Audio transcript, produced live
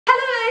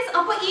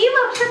അപ്പൊ ഈ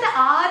വർഷത്തെ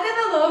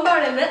ആദ്യത്തെ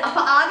നോമ്പാണിന്ന്.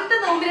 അപ്പൊ ആദ്യത്തെ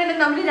നോമ്പിലാണ്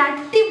നമ്മൾ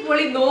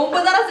അടിപൊളി നോമ്പ്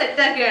തറ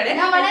സെറ്റ് ആക്കുകയാണ്.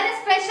 വളരെ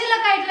സ്പെഷ്യൽ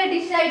ഒക്കെ ആയിട്ടുള്ള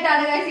ഡിഷ്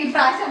ആയിട്ടാണ് ഈ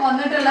പ്രാവശ്യം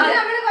വന്നിട്ടുള്ളത്.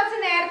 നമ്മൾ കുറച്ച്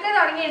നേരത്തെ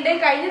തുടങ്ങിയിട്ടുണ്ട്.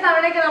 കഴിഞ്ഞ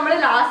തവണയൊക്കെ നമ്മൾ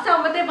ലാസ്റ്റ്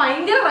ആകുമ്പോഴത്തെ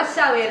ഭയങ്കര റഷ്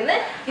ആവുമായിരുന്നു.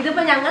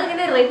 ഇതിപ്പോ ഞങ്ങൾ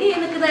ഇങ്ങനെ റെഡി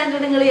ചെയ്ത്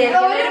നിൽക്കുന്നതായിട്ട് നിങ്ങൾ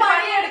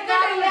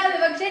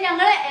പക്ഷെ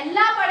ഞങ്ങള്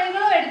എല്ലാ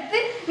പണികളും എടുത്ത്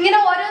ഇങ്ങനെ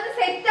ഓരോന്ന്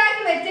സെറ്റ്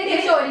ആക്കി വെച്ചതിന്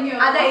ശേഷം ഒരുങ്ങി.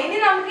 അതെ, ഇനി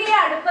നമുക്ക് ഈ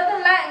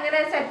അടുപ്പത്തുള്ള ഇങ്ങനെ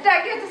സെറ്റ്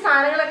ആക്കി വെച്ച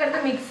സാധനങ്ങളൊക്കെ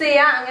എടുത്ത് മിക്സ്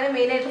ചെയ്യാം. അങ്ങനെ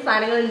മെയിൻ ആയിട്ട്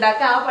സാധനങ്ങൾ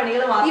ഉണ്ടാക്കുക. ആ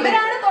പണികൾ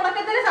ഇവരാണ്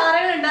തുടക്കത്തിൽ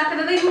സാധനങ്ങൾ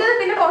ഉണ്ടാക്കുന്നത്. ഇന്നത്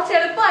പിന്നെ കുറച്ച്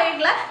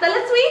എളുപ്പമായിട്ടുള്ള നല്ല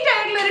സ്വീറ്റ്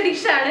ആയിട്ടുള്ള ഒരു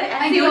ഡിഷാണ്.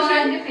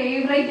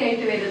 ഫേവറേറ്റ്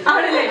ആയിട്ട്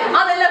വരുന്നത്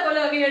അതെല്ലാം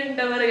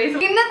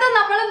ഇന്നത്തെ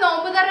നമ്മൾ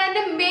നോമ്പ്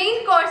തുറന്റെ മെയിൻ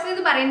കോഴ്സ്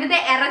എന്ന് പറയുന്നത്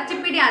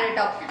ഇറച്ചിപ്പിടിയാണ്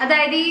കേട്ടോ.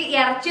 അതായത് ഈ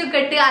ഇറച്ചിയൊക്കെ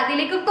ഇട്ട്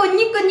അതിലേക്ക്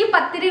കുഞ്ഞി കുഞ്ഞി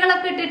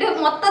പത്തിരികളൊക്കെ ഇട്ടിട്ട്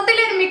മൊത്തത്തിൽ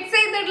ഒരു മിക്സ്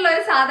ചെയ്തിട്ടുള്ള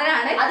ഒരു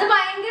സാധനമാണ്. അത്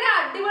ഭയങ്കര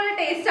അടിപൊളി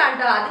ടേസ്റ്റ് ആണ്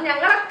കേട്ടോ. അത്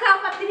ഞങ്ങളൊക്കെ ആ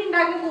പത്തിരി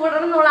ഉണ്ടാക്കി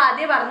കൂടണം എന്നുള്ള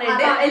ആദ്യം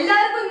പറഞ്ഞിട്ടുണ്ട്.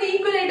 എല്ലാവർക്കും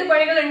ഈക്വലായിട്ട്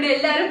പണികളുണ്ട്.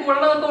 എല്ലാവരും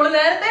കൂടണം എന്നോള്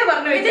നേരത്തെ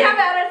പറഞ്ഞു. ഞാൻ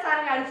വേറെ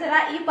സാധനം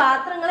കാണിച്ചുതരാം. ഈ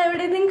പാത്രങ്ങൾ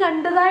എവിടെയെങ്കിലും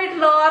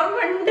കണ്ടതായിട്ടുള്ള ഓർമ്മ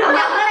ഉണ്ട്.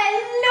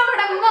 ഞങ്ങളെല്ലാം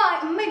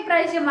ഉമ്മ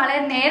ഇപ്രാവശ്യം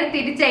വളരെ നേരെ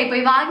തിരിച്ചായി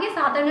പോയി. വാങ്ങിയ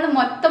സാധനങ്ങൾ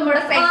മൊത്തം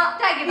ഇവിടെ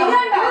സെറ്റ് ആക്കി.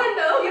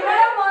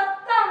 ഇവിടെ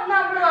മൊത്തം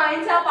നമ്മൾ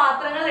വാങ്ങിച്ച ആ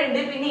പാത്രങ്ങളുണ്ട്.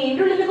 പിന്നെ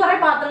ഇതിന്റെ ഉള്ളിൽ കുറെ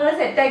പാത്രങ്ങൾ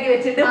സെറ്റ് ആക്കി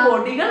വെച്ചിട്ട്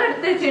പൊടികൾ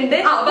എടുത്ത് വെച്ചിട്ടുണ്ട്.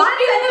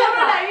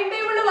 ഡൈനിങ്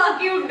ടേബിള്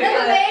ബാക്കിയുണ്ട്.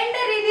 വേണ്ട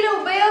രീതിയിൽ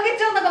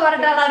ഉപയോഗിച്ചു എന്നൊക്കെ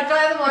പറഞ്ഞിട്ടാണ്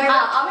അടുക്കളയിൽ പോയത്.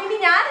 അപ്പൊ ഇനി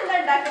ഞാൻ എന്താ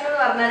ഉണ്ടാക്കുന്നത്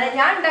പറഞ്ഞാല്,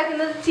 ഞാൻ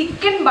ഉണ്ടാക്കുന്നത്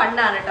ചിക്കൻ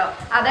ബണ്ണാണ് കേട്ടോ.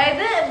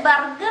 അതായത്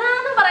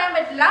ബർഗറാന്ന് പറയാൻ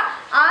പറ്റില്ല.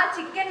 ആ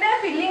ചിക്കന്റെ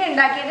ഫില്ലിങ്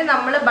ഉണ്ടാക്കിയിട്ട്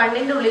നമ്മൾ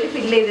ബണ്ണിന്റെ ഉള്ളിൽ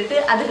ഫില്ല് ചെയ്തിട്ട്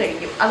അത്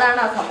കഴിക്കും. അതാണ്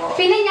ആ സംഭവം.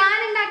 പിന്നെ ഞാൻ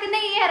ഉണ്ടാക്കുന്ന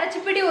ഈ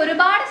ഇറച്ചിപ്പിടി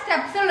ഒരുപാട്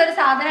സ്റ്റെപ്സ് ഉള്ള ഒരു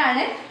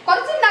സാധനമാണ്.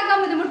 കുറച്ച് ഉണ്ടാക്കാൻ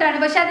ബുദ്ധിമുട്ടാണ്.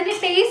 പക്ഷെ അതിന്റെ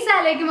ടേസ്റ്റ്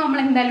ആലോചിക്കുമ്പോൾ നമ്മൾ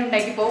എന്തായാലും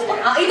ഉണ്ടാക്കി പോകും.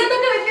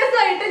 ഇതൊക്കെ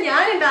വ്യത്യസ്തമായിട്ട്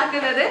ഞാൻ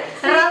ഉണ്ടാക്കുന്നത്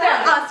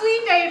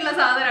സ്വീറ്റ് ആയിട്ടുള്ള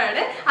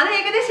സാധനമാണ്. അത്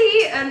ഏകദേശം ഈ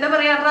എന്താ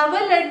പറയാ റവ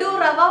ലഡു,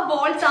 റവ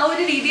ബോൾസ് ആ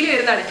ഒരു രീതിയിൽ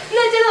വരുന്നതാണ്.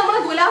 എന്ന് വെച്ചാൽ നമ്മള്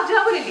ഗുലാബ്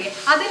ജാമുൻ ഇല്ലേ,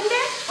 അതിന്റെ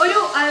ഒരു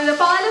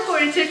പാല്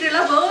പൊഴിച്ചിട്ടുള്ള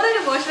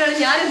വേറൊരു വേർഷനാണ്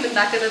ഞാൻ ഇന്ന്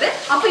ഉണ്ടാക്കുന്നത്.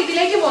 അപ്പൊ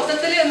ഇതിലേക്ക്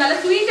മൊത്തത്തിൽ നല്ല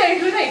സ്വീറ്റ്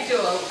ആയിട്ടുള്ള ഐറ്റം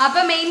ആവും. അപ്പൊ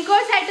മെയിൻ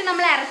കോഴ്സ് ആയിട്ട്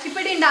നമ്മൾ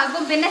ഇറച്ചിപ്പിടി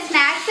ഉണ്ടാക്കും. പിന്നെ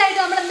സ്നാക്സ് ആയിട്ട്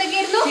നമ്മൾ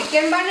എന്തൊക്കെയായിരുന്നു,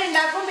 ചിക്കൻ ബൺ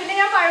ഉണ്ടാക്കും. പിന്നെ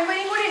ഞാൻ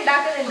പഴംപൊരിയും കൂടി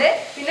ഉണ്ടാക്കുന്നുണ്ട്.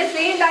 പിന്നെ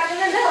സ്വീറ്റ്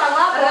ഉണ്ടാക്കുന്നുണ്ട്,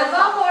 റവ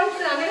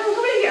ബോൾസ് അങ്ങനെ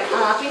നമുക്ക് വിളിക്കാം.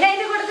 പിന്നെ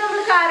അതിന്റെ കൂടെ നമ്മൾ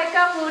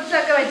കാരക്ക ഫ്രൂട്ട്സ്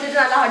ഒക്കെ വെച്ചിട്ട്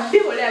നല്ല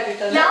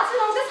അടിപൊളിയാക്കിട്ടുണ്ട്. ലാസ്റ്റ്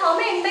നമുക്ക്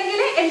സമയം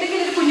ഉണ്ടെങ്കിൽ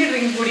എന്തെങ്കിലും ഒരു കുഞ്ഞു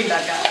ഡ്രിങ്ക് കൂടി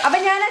ഉണ്ടാക്കാം. അപ്പൊ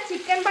ഞാൻ ആ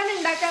ചിക്കൻ ബൺ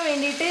ഉണ്ടാക്കാൻ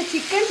വേണ്ടിയിട്ട്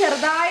ചിക്കൻ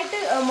ചെറുതായിട്ട്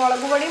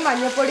മുളക് പൊടിയും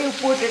മഞ്ഞൾപ്പൊടിയും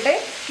ഉപ്പും ഇട്ടിട്ട്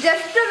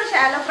ജസ്റ്റ് ഒന്ന്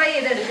ഷാലോ ഫ്രൈ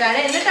ചെയ്തെടുക്കുകയാണ്.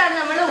 എന്നിട്ടാണ്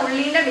നമ്മൾ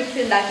ഉള്ളിന്റെ മിക്സ്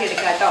ഉണ്ടാക്കി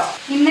എടുക്കുക കേട്ടോ.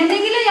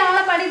 ഇന്നെന്തെങ്കിലും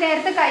ഞങ്ങളെ പണി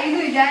നേരത്തെ കയ്യിൽ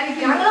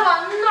വിചാരിക്കും. ഞങ്ങൾ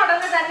വന്ന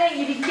ഉടനെ തന്നെ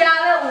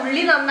ഇരിക്കാതെ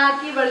ഉള്ളി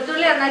നന്നാക്കി,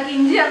 വെളുത്തുള്ളി നന്നാക്കി,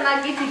 ഇഞ്ചി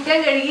നന്നാക്കി, ചിക്കൻ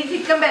കഴുകി,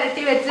 ചിക്കൻ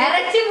പുരട്ടി വെച്ച്,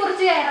 ഇറച്ചി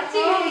മുറിച്ച്, ഇറച്ചി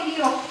കഴുകി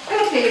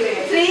ഒക്കെ ചെയ്ത്.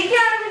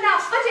 സ്ത്രീക്കാണ് പിന്നെ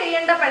അപ്പ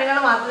ചെയ്യേണ്ട പണികൾ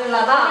മാത്രമേ ഉള്ളൂ.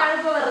 അതാണ്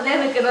ഞാനിപ്പോ വെറുതെ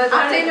നിൽക്കുന്നത്.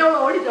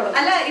 ഓടിത്തോളും.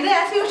 അല്ല, ഇത്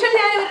ആസ് യൂഷ്വൽ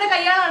ഞാൻ ഇവരുടെ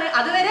കൈയാളാണ്.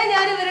 അതുവരെ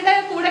ഞാൻ ഇവരുടെ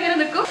കൂടെ ഇങ്ങനെ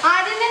നിൽക്കും.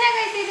 ആദ്യം തന്നെ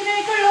കഴിച്ച്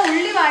ഇതിനേക്കുള്ള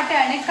ഉള്ളി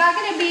വാട്ടാണ്.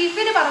 കാക്കിന്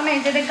ബീഫിന് പറഞ്ഞു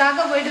വെച്ചിട്ട്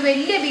കാക്ക പോയിട്ട്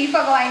വലിയ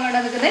ബീഫൊക്കെ വാങ്ങിക്കൊണ്ട്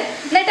നിൽക്കുന്നത്.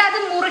 എന്നിട്ട് അത്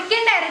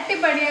മുറിക്കേണ്ട ഇരട്ടി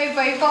പണിയായി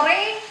പോയി. കുറെ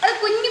അത്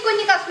കുഞ്ഞു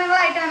കുഞ്ഞു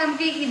കഷ്ണങ്ങളായിട്ടാണ്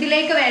നമുക്ക്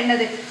ഇതിലേക്ക്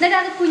വേണ്ടത്. എന്നിട്ട്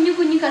അത് കുഞ്ഞു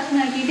കുഞ്ഞു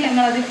കഷ്ണമാക്കിയിട്ട്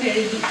ഞങ്ങൾ അത്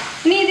കഴുകി.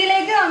 ഇനി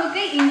ഇതിലേക്ക്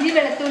നമുക്ക് ഇഞ്ചി,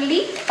 വെളുത്തുള്ളി,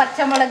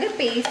 പച്ചമുളക്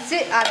പേസ്റ്റ്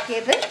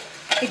ആക്കിയത്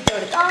ഇട്ട്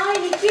കൊടുക്കാം.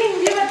 എനിക്ക്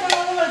ഇഞ്ചി,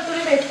 പച്ചമുളക്,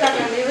 വെളുത്തുള്ളി പേസ്റ്റ്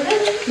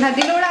ആക്കാണ്.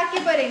 അതിലൂടെ ആക്കി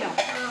പോരേനോ?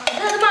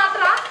 അത്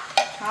മാത്രം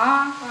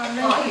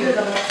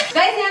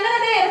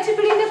ഞങ്ങളത്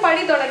ഇറച്ചിപ്പിടിന്റെ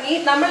പണി തുടങ്ങി.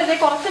 നമ്മളിത്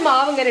കുറച്ച്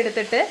മാവ് ഇങ്ങനെ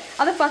എടുത്തിട്ട്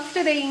അത് ഫസ്റ്റ്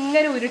ഇത്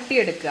ഇങ്ങനെ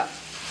ഉരുട്ടിയെടുക്കുക.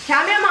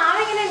 മാവ്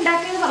എങ്ങനെ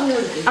ഉണ്ടാക്കിയെന്ന് പറഞ്ഞു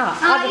കൊടുക്കും.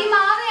 ഈ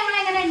മാവ് ഞങ്ങൾ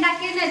എങ്ങനെ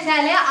ഉണ്ടാക്കിയെന്ന്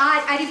വെച്ചാല്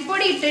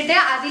അരിപ്പൊടി ഇട്ടിട്ട്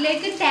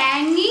അതിലേക്ക്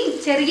തേങ്ങയും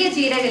ചെറിയ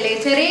ജീരകല്ലേ,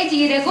 ചെറിയ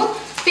ജീരകവും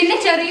പിന്നെ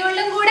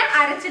ചെറിയുള്ളും കൂടെ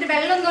അരച്ചിട്ട്,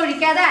 വെള്ളമൊന്നും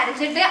ഒഴിക്കാതെ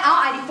അരച്ചിട്ട് ആ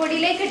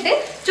അരിപ്പൊടിയിലേക്ക് ഇട്ട്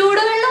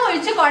ചൂടുവെള്ളം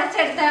ഒഴിച്ച്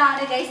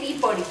കുഴച്ചെടുത്തതാണ് ഗൈസ് ഈ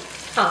പൊടി.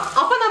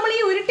 അപ്പൊ നമ്മൾ ഈ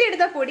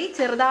ഉരുട്ടിയെടുത്ത പൊടി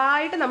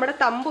ചെറുതായിട്ട് നമ്മുടെ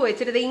തമ്പ്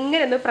വെച്ചിട്ട്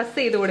ഇങ്ങനെ ഒന്ന് പ്രസ്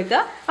ചെയ്ത് കൊടുക്കുക.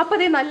 അപ്പൊ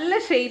അത് നല്ല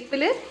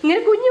ഷേപ്പില് ഇങ്ങനെ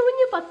കുഞ്ഞു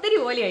കുഞ്ഞു പത്തിരി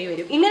പോലെയായി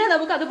വരും. ഇങ്ങനെ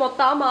നമുക്ക് അത്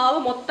മൊത്തം ആ മാവ്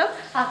മൊത്തം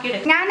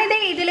ആക്കിയെടുക്കും. ഞാനിത്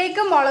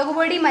ഇതിലേക്ക് മുളക്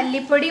പൊടി,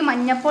 മല്ലിപ്പൊടി,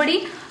 മഞ്ഞപ്പൊടി,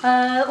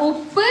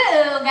 ഉപ്പ്,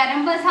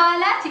 ഗരം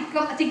മസാല,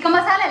 ചിക്കൻ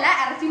മസാല അല്ല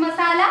ഇറച്ചി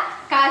മസാല,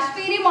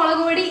 കാശ്മീരി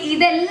മുളക് പൊടി,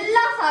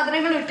 ഇതെല്ലാ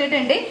സാധനങ്ങളും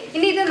ഇട്ടിട്ടുണ്ട്.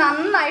 ഇനി ഇത്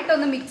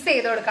നന്നായിട്ടൊന്ന് മിക്സ്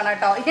ചെയ്ത് കൊടുക്കണം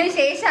കേട്ടോ. ഇതിന്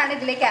ശേഷമാണ്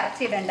ഇതിലേക്ക്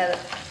ഇറച്ചിടേണ്ടത്.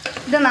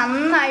 ഇത്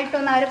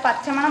നന്നായിട്ടൊന്ന് ആ ഒരു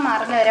പച്ചമണം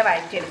മാറുന്ന വരെ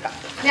വഴറ്റിയെടുക്കാം.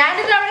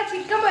 ഞാനിത് അവിടെ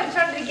ചിക്കൻ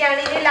പൊരിച്ചോണ്ടിരിക്കുകയാണ്.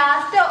 ഇനി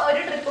ലാസ്റ്റ് ഒരു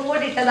ട്രിപ്പും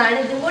കൂടി ഇട്ടതാണ്.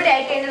 ഇതും കൂടി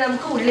ആയിക്കഴിഞ്ഞാൽ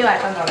നമുക്ക് ഉള്ളി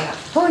വാട്ടാൻ തുടങ്ങാം.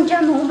 അപ്പോൾ എനിക്ക്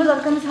ആ നോമ്പ്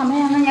തുറക്കുന്ന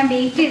സമയമാണ് ഞാൻ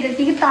വെയിറ്റ് ചെയ്തിട്ട്.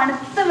 എനിക്ക്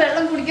തണുത്ത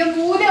വെള്ളം കുടിക്കാൻ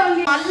പൂര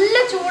നല്ല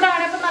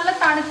ചൂടാണ്. അപ്പൊ നല്ല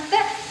തണുത്ത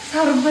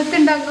സർബത്ത്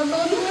ഉണ്ടാക്കാൻ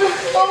തോന്നുന്നു.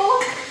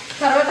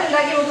 സർബത്ത്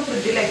ഉണ്ടാക്കി നമുക്ക്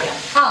ഫ്രിഡ്ജിലേക്കാം.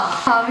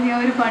 ഞാൻ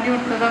ഒരു പണി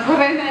കൊടുത്തതാ.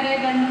 കുറെ നേരം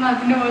കണ്ടു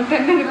അതിന്റെ പോലെ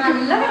തന്നെ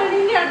നല്ല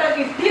പണിയാട്ടോ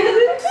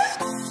കിട്ടിയത്.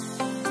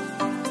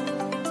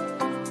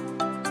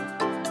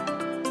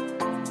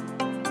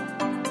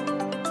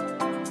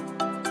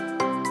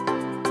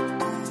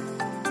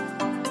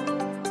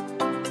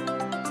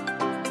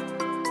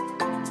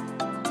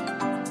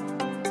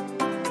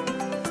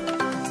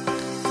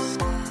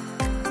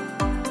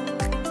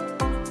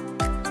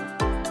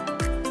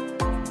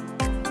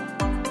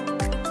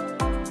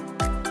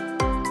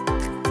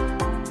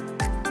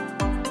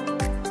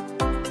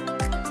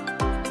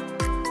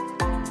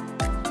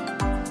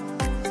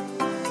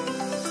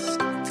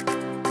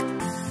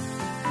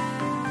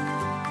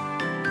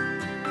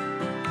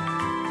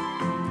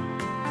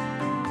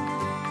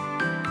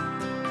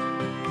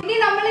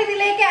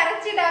 ഇതിലേക്ക്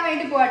അരച്ചിടാൻ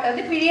വേണ്ടി പോവാട്ടോ.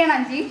 ഇത് പിഴിയണം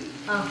അഞ്ചി.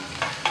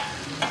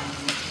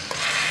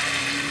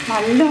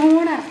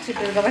 നല്ലോണം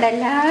അരച്ചിട്ട് ഇവിടെ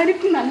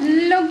എല്ലാവർക്കും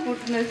നല്ല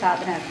കൂട്ടുന്ന ഒരു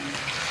സാധനമാണ്.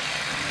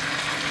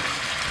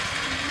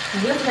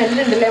 നല്ല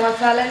സ്മെല്ലുണ്ടല്ലേ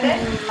മസാലന്റെ?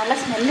 നല്ല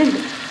സ്മെല്ലുണ്ട്.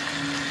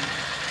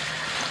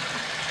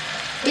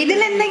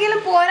 ഇതിലെന്തെങ്കിലും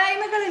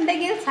പോരായ്മകൾ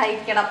ഉണ്ടെങ്കിൽ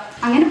സഹിക്കണം.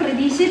 അങ്ങനെ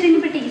പ്രതീക്ഷിച്ചിട്ട്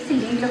ഇനിയിപ്പോ ടേസ്റ്റ്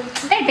ഇല്ലെങ്കിലും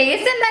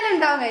ടേസ്റ്റ് എന്തായാലും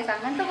ഉണ്ടാവും കഴിച്ചു.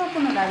 അങ്ങനത്തെ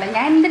കുഴപ്പമൊന്നും ഉണ്ടാവില്ല.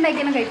 ഞാൻ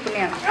എന്തുണ്ടാക്കിയാലും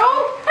കഴിക്കുന്നതാണ്.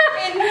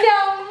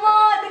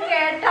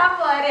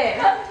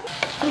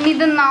 ഇനി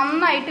ഇത്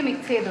നന്നായിട്ട്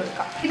മിക്സ് ചെയ്ത്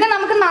കൊടുക്കാം. ഇത്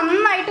നമുക്ക്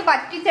നന്നായിട്ട്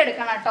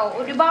വറ്റിച്ചെടുക്കണം കേട്ടോ.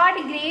 ഒരുപാട്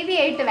ഗ്രേവി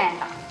ആയിട്ട്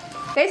വേണ്ട.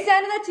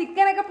 ഞാനിത്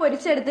ചിക്കനൊക്കെ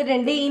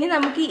പൊരിച്ചെടുത്തിട്ടുണ്ട്. ഇനി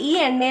നമുക്ക് ഈ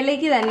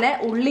എണ്ണയിലേക്ക് തന്നെ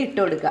ഉള്ളി ഇട്ട്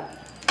കൊടുക്കാം.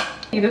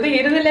 ഇത്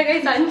തീരുന്നില്ല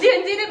ഗൈസ്.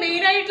 5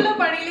 മെയിൻ ആയിട്ടുള്ള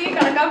പണിയിലേക്ക്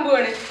കടക്കാൻ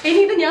പോവാണ്. ഇനി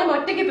ഇത് ഞാൻ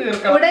ഒറ്റയ്ക്ക്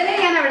തീർക്കാം. ഉടനെ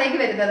ഞാൻ അവിടേക്ക്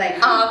വരുന്നതായി.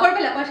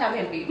 കുഴപ്പമില്ല. അപ്പൊ ക്ഷമ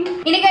ഹെൽപ്പ് ചെയ്യും.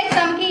 ഇനി കഴിച്ച്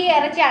നമുക്ക് ഈ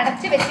ഇറച്ചി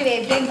അടച്ച് വെച്ച്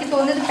വേവിക്കാം. എനിക്ക്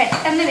തോന്നുന്നത്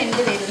പെട്ടെന്ന്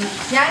വെന്ത് വരുന്നു.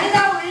 ഞാനിത്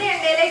ആ ഉള്ളി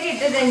എണ്ണയിലേക്ക്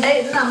ഇട്ടിട്ടുണ്ട്.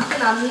 ഇത് നമുക്ക്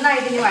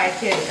നന്നായിട്ട് ഇനി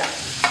വഴറ്റിയെടുക്കാം.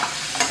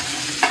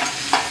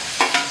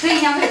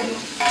 ഞാൻ വരുന്നു.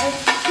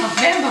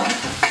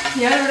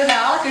 ഞാനിവിടെ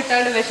ഒരാളെ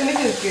കിട്ടാണ്ട്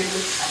വിഷമിച്ച് നിൽക്കുന്നു.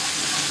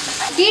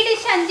 ഈ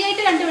ഡിഷ്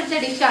അഞ്ചായിട്ട് കണ്ടുപിടിച്ച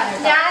ഡിഷാണ്.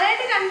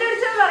 ഞാനായിട്ട്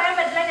കണ്ടുപിടിച്ചെന്ന് പറയാൻ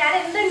പറ്റില്ല. ഞാൻ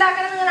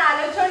എന്തുണ്ടാക്കണം എന്ന്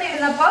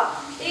ആലോചിച്ചോണ്ടിരുന്നപ്പോ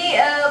ഈ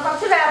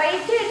കുറച്ച്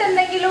വെറൈറ്റി ആയിട്ട്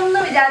എന്തെങ്കിലും എന്ന്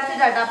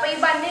വിചാരിച്ചിട്ടാട്ടോ. അപ്പൊ ഈ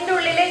ബണ്ണിന്റെ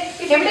ഉള്ളില്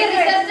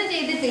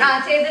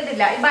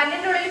ചെയ്തിട്ടില്ല. ഈ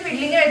ബണ്ണിന്റെ ഉള്ളിൽ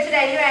ഫില്ലിങ് വെച്ചിട്ട്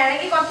അതിൽ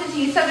വേണമെങ്കിൽ കുറച്ച്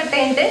ചീസൊക്കെ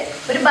ഇട്ടിട്ട്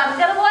ഒരു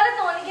ബർഗർ പോലെ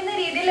തോന്നിക്കുന്ന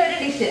രീതിയിൽ ഒരു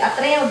ഡിഷ്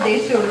അത്രേ ഞാൻ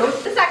ഉദ്ദേശിച്ചുള്ളൂ.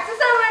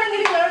 സക്സസ്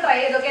ആവുകയാണെങ്കിൽ നിങ്ങൾ ട്രൈ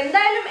ചെയ്തോക്കെ.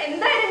 എന്തായാലും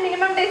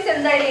മിനിമം ടേസ്റ്റ്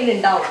എന്തായാലും ഇതിന്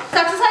ഉണ്ടാവും.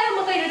 സക്സസ് ആയി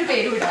നമുക്ക് അതിനൊരു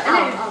പേര് വിടാം.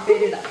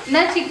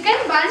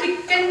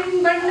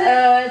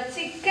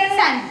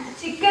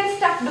 Chicken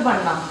stuffed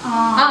ബണ്ണാ.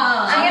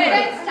 അങ്ങനെ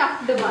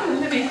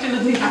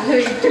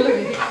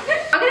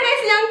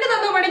ഞങ്ങൾക്ക്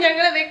തന്ന പണി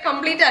ഞങ്ങൾ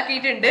കംപ്ലീറ്റ്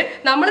ആക്കിയിട്ടുണ്ട്.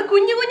 നമ്മൾ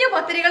കുഞ്ഞു കുഞ്ഞു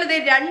പത്തിരികൾ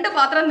 2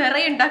 പാത്രം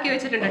നിറയെ ഉണ്ടാക്കി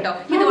വെച്ചിട്ടുണ്ട് കേട്ടോ.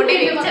 ഇതുകൊണ്ട്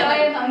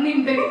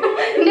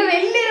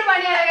വലിയൊരു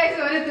പണിയാണ്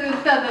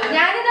തീർത്തത്.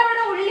 ഞാനിത്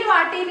അവിടെ ഉള്ളി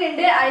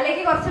വാട്ടിയിട്ടുണ്ട്.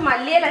 അതിലേക്ക് കുറച്ച്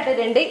മല്ലിയില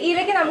ഇട്ടിട്ടുണ്ട്.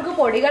 ഇതിലേക്ക് നമുക്ക്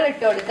പൊടികൾ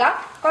ഇട്ട് കൊടുക്കാം.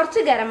 കുറച്ച്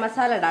ഗരം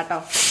മസാല ഇടാട്ടോ.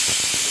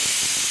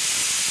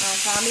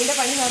 സ്വാമിന്റെ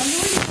പണി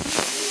നടന്നുകൊണ്ടിരിക്കും.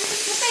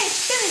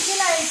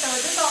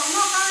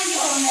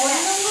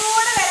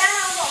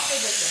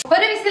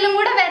 ഒരു വിസിലും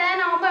കൂടെ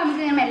വരാനാവുമ്പോ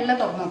നമുക്ക് ഞാൻ മെല്ലെ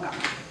തുറന്നു നോക്കാം.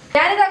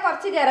 ഞാനിതാ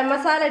കുറച്ച് ഗരം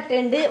മസാല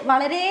ഇട്ടുണ്ട്.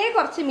 വളരെ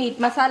കുറച്ച്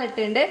മീറ്റ് മസാല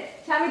ഇട്ടുണ്ട്.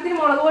 ഷാമിത്തിന്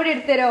മുളക് പൊടി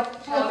എടുത്തരോ?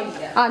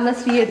 എന്നാ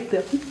ശ്രീ എടുത്ത്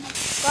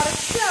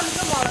കുറച്ച്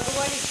നമുക്ക് മുളക്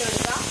പൊടി ഇട്ട്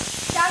കൊടുക്കാം.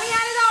 ഷാമി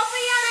ഞാനിത് ഓഫ്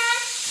ചെയ്യണേ.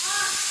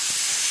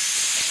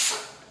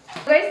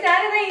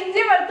 ഞാനിത്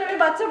ഇഞ്ചി വെളുത്തുള്ളി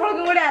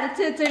പച്ചമുളകും കൂടി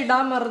അരച്ച് വെച്ച്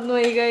ഇടാൻ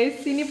മറന്നുപോയി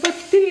ഗൈസ്. ഇനിയിപ്പോ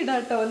ഇത്തിരി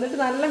ഇടാട്ടോ. എന്നിട്ട്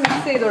നല്ല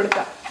മിക്സ് ചെയ്ത്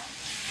കൊടുക്കാം.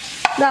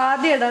 ഇത്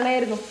ആദ്യം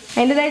ഇടണമായിരുന്നു.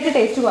 അതിൻ്റെതായിട്ട്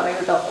ടേസ്റ്റ് പറയും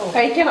കേട്ടോ.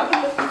 കഴിക്കണം.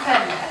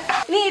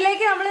 ഇനി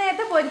ഇതിലേക്ക് നമ്മൾ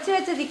നേരത്തെ പൊരിച്ച്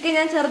വെച്ച ചിക്കൻ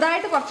ഞാൻ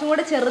ചെറുതായിട്ട് കുറച്ചും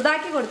കൂടെ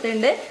ചെറുതാക്കി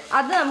കൊടുത്തിട്ടുണ്ട്.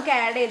 അത് നമുക്ക്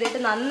ആഡ് ചെയ്തിട്ട്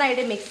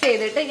നന്നായിട്ട് മിക്സ്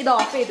ചെയ്തിട്ട് ഇത്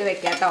ഓഫ് ചെയ്ത്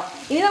വെക്കാം കേട്ടോ.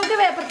 ഇനി നമുക്ക്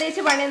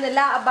പ്രത്യേകിച്ച്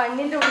പണിയൊന്നുമില്ല. ആ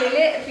ബണ്ണിന്റെ ഉള്ളിൽ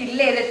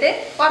ഫില്ല് ചെയ്തിട്ട്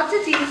കുറച്ച്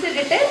ചീസ്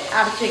ഇട്ടിട്ട്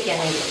അടച്ചു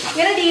വെക്കാനായിട്ട്.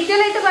 ഇങ്ങനെ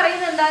ഡീറ്റെയിൽ ആയിട്ട്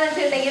പറയുന്നത് എന്താണെന്ന്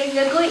വെച്ചിട്ടുണ്ടെങ്കിൽ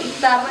നിങ്ങൾക്ക്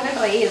ഇഫ്താറിനൊക്കെ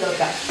ട്രൈ ചെയ്ത്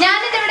നോക്കാം.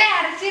 ഞാനിതിവിടെ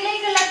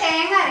ഇറച്ചിയിലേക്കുള്ള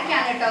തേങ്ങ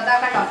അരയ്ക്കാണ് കേട്ടോ. അതാ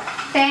കേട്ടോ,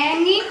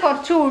 തേങ്ങയും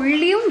കുറച്ച്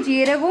ഉള്ളിയും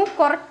ജീരകവും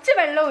കുറച്ച്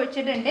വെള്ളം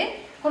ഒഴിച്ചിട്ടുണ്ട്.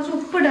 കുറച്ച്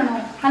ഉപ്പിടണോ?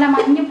 അല്ല,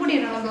 മഞ്ഞപ്പൊടി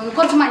ഇടണോ തോന്നുന്നു.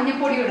 കുറച്ച്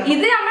മഞ്ഞപ്പൊടി ഇടണം.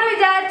 ഇത് നമ്മൾ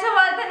വിചാരിച്ച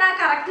പോലെ തന്നെ ആ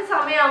കറക്റ്റ്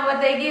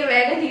സമയമാകുമ്പോഴത്തേക്ക്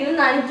വേഗം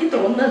തീരുന്നാണ് എനിക്ക്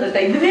തോന്നുന്നത് കേട്ടോ.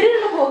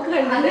 ഇതുവരെയുള്ള പോക്ക്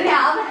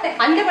കണ്ടാവട്ടെ.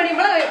 അന്റെ പണി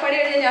പണി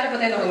ഞാനിപ്പോ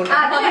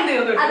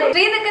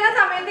ശ്രീ നിൽക്കുന്ന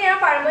സമയത്ത് ഞാൻ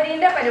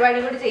പഴംപൊരിന്റെ പരിപാടി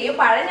കൂടി ചെയ്യും.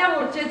 പഴം ഞാൻ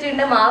മുറിച്ച്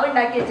വെച്ചിട്ടുണ്ട്, മാവ്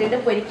ഉണ്ടാക്കി വെച്ചിട്ടുണ്ട്.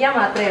 പൊരിക്കാൻ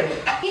മാത്രമേ ഉള്ളൂ.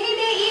 ഇനി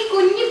ഇത് ഈ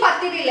കുഞ്ഞു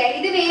പത്തിരില്ലേ,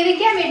 ഇത്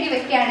വേവിക്കാൻ വേണ്ടി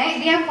വെക്കാണ്.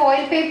 ഇത് ഞാൻ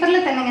ഫോയിൽ പേപ്പറിൽ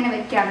തന്നെ ഇങ്ങനെ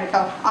വെക്കാണ്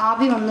കേട്ടോ.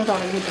 ആവി വന്ന്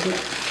തുടങ്ങിയിട്ടുണ്ട്.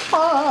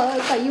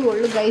 കൈ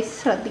കൊള്ളു ഗൈസ്,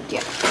 ശ്രദ്ധിക്കുക.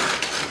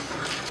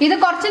 ഇത്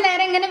കുറച്ച്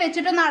നേരം ഇങ്ങനെ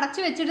വെച്ചിട്ടൊന്ന് അടച്ചു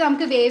വെച്ചിട്ട്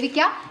നമുക്ക്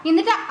വേവിക്കാം.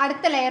 എന്നിട്ട്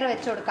അടുത്ത ലെയർ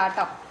വെച്ച് കൊടുക്കാം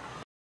കേട്ടോ.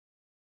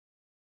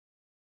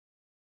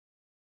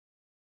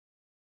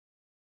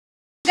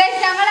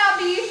 ഞങ്ങൾ ആ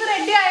ബീഫ്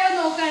റെഡി ആയോ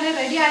നോക്കാണ്.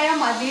 റെഡി ആയാൽ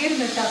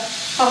മതിയായിരുന്നു കേട്ടോ.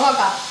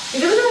 തുറന്നോക്കാം.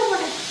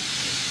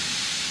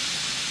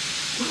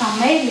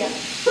 സമയമില്ല.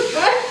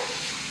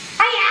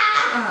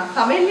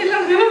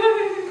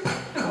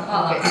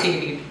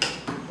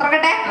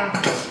 തുറക്കട്ടെ.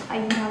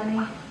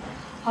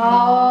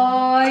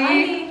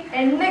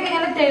 എണ്ണയൊക്കെ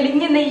ഇങ്ങനെ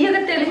തെളിഞ്ഞ് നെയ്യൊക്കെ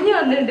തെളിഞ്ഞു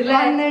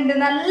വന്നിട്ടുണ്ട്.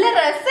 നല്ല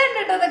രസമുണ്ട്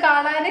കേട്ടോ ഇത്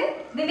കാണാന്.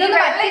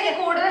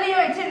 കൂടുതൽ ഈ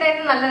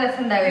വെച്ചിട്ടുണ്ടായിരുന്നു നല്ല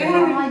രസം ഉണ്ടാവില്ല.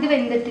 ഇത്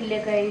വെന്തിട്ടില്ല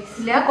ഗൈസ്.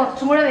 ഇല്ല,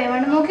 കുറച്ചും കൂടെ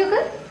വേവാണ്ട്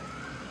നോക്കിയൊക്കെ.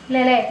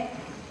 ഇല്ലല്ലേ,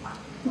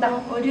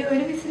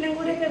 ഒരു വിസിലും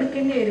കൂടെ ഒക്കെ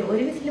എടുക്കേണ്ടി വരും.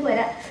 ഒരു വിസില്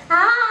വരാം.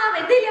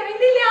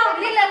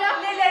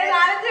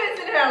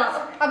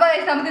 അപ്പൊ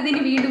നമുക്ക്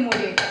ഇതിന് വീണ്ടും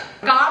മൂടി വെക്കാം.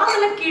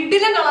 കാണാൻ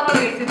കിഡിലെ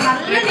കളറാണ്.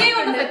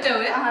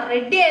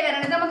 റെഡി ആയി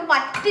വരണം. ഇത് നമുക്ക്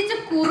പറ്റിച്ച്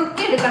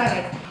കുറുക്കി എടുക്കണം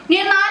ഗൈസ്.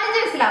 ഇനി 4-5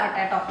 വിസിലാവട്ടെ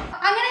കേട്ടോ.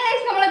 അങ്ങനെ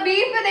ഗൈസ് നമ്മളെ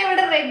ബീഫ്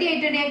ഇവിടെ റെഡി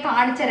ആയിട്ടുണ്ട്. ഞാൻ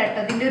കാണിച്ചു തരാം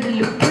കേട്ടോ ഇതിന്റെ ഒരു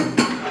ലുക്ക്.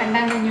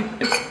 കണ്ടാൻ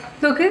കഴിഞ്ഞിട്ടു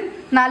നോക്ക്,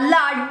 നല്ല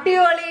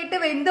അടിപൊളിയായിട്ട്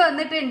വെന്ത്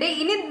വന്നിട്ടുണ്ട്.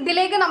 ഇനി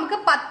ഇതിലേക്ക് നമുക്ക്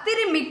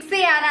പത്തിരി മിക്സ്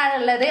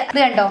ചെയ്യാനാണുള്ളത്. ഇത്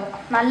കണ്ടോ,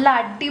 നല്ല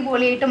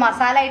അടിപൊളിയായിട്ട്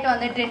മസാല ആയിട്ട്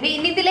വന്നിട്ടുണ്ട്.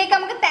 ഇനി ഇതിലേക്ക്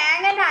നമുക്ക്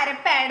തേങ്ങന്റെ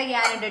അരപ്പ് ആഡ്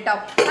ചെയ്യാനുണ്ട് കേട്ടോ.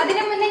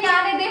 അതിനു മുന്നേ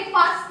ഞാനിത്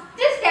ഫസ്റ്റ്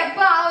ഫസ്റ്റ്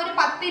സ്റ്റെപ്പ് ആ ഒരു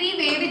പത്തിരി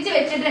വേവിച്ച്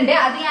വെച്ചിട്ടുണ്ട്.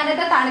 അത്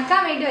ഞാനത്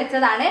തണുക്കാൻ വേണ്ടി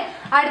വെച്ചതാണ്.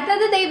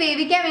 അടുത്തത്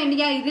വേവിക്കാൻ വേണ്ടി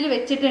ഞാൻ ഇതിൽ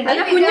വെച്ചിട്ടുണ്ട്.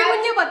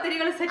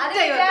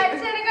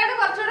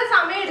 കുറച്ചുകൂടെ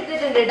സമയം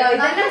എടുത്തിട്ടുണ്ട് കേട്ടോ.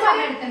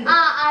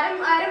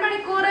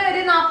 അരമണിക്കൂർ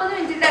ഒരു 40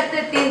 മിനിറ്റിന്റെ അടുത്ത്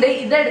എത്തിയിട്ടുണ്ട്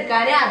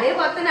ഇതെടുക്കാന്.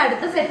 അതേപോലെ തന്നെ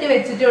അടുത്ത സെറ്റ്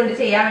വെച്ചിട്ടുണ്ട്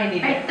ചെയ്യാൻ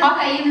വേണ്ടിട്ട്.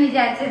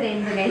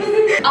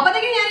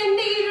 അപ്പത്തേക്കും ഞാൻ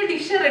എന്റെ ഈ ഒരു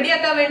ഡിഷ്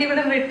റെഡിയാക്കാൻ വേണ്ടി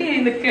ഇവിടെ റെഡി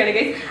ചെയ്ത് നിൽക്കുകയാണ്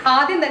ഗൈസ്.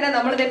 ആദ്യം തന്നെ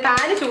നമ്മളിത്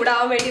പാന്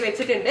ചൂടാവാൻ വേണ്ടി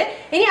വെച്ചിട്ടുണ്ട്.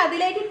 ഇനി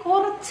അതിലേക്ക്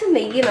കുറച്ച്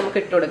നെയ്യ് നമുക്ക്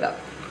ഇട്ട് കൊടുക്കാം.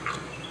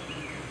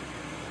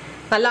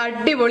 നല്ല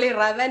അടിപൊളി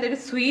റവന്റെ ഒരു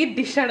സ്വീറ്റ്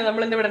ഡിഷാണ്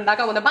നമ്മൾ ഇന്ന് ഇവിടെ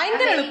ഉണ്ടാക്കാൻ പോകുന്നത്.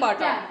 ഭയങ്കര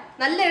എളുപ്പാട്ടോ.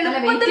 നല്ല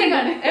എളുപ്പത്തിൽ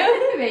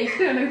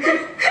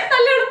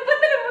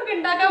നമുക്ക്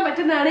ഉണ്ടാക്കാൻ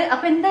പറ്റുന്നതാണ്.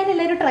 അപ്പൊ എന്തായാലും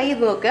എല്ലാവരും ട്രൈ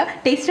ചെയ്ത് നോക്കുക.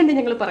 ടേസ്റ്റ് ഉണ്ട്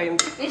ഞങ്ങൾ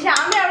പറയുന്നത്.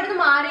 ശ്യാമ അവിടുന്ന്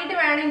മാറിയിട്ട്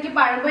വേണം എനിക്ക്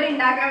പഴംപൊരി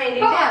ഉണ്ടാക്കാൻ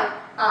വേണ്ടിട്ട്.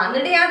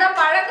 എന്നിട്ട് ഞാൻ ആ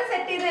പഴമൊക്കെ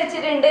സെറ്റ് ചെയ്ത്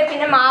വെച്ചിട്ടുണ്ട്.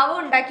 പിന്നെ മാവും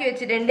ഉണ്ടാക്കി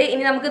വെച്ചിട്ടുണ്ട്.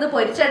 ഇനി നമുക്കിത്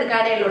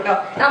പൊരിച്ചെടുക്കാനേ ഉള്ളൂ കേട്ടോ.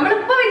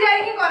 നമ്മളിപ്പോ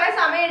വിചാരിക്കും കുറെ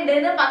സമയം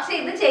ഉണ്ടെന്ന്, പക്ഷെ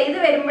ഇത് ചെയ്ത്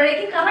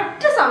വരുമ്പോഴേക്കും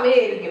കറക്റ്റ്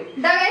സമയമായിരിക്കും.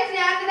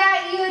 ഞാനിതാ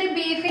ഈ ഒരു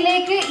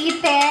ബീഫിലേക്ക് ഈ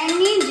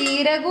തേങ്ങയും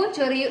ജീരകവും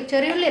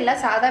ചെറിയുള്ളി അല്ല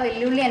സാധാ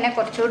വെല്ലുള്ളി തന്നെ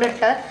കുറച്ചുകൂടെ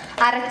ഇട്ട്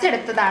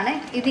അരച്ചെടുത്തതാണ്.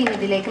 ഇത് ഇനി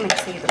ഇതിലേക്ക്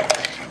മിക്സ് ചെയ്തു.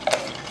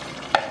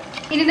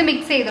 ഇനി ഇത്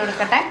മിക്സ് ചെയ്ത്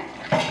കൊടുക്കട്ടെ.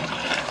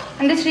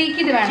 എന്റെ ശ്രീക്ക്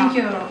ഇത് വേണം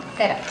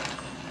തരാം.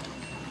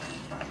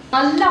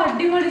 നല്ല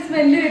അടിപൊളി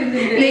സ്മെല്ല്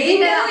വരുന്നുണ്ട്.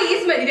 ഈ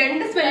സ്മെല്ല്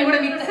രണ്ട് സ്മെല്ലും കൂടെ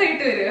മിക്സ്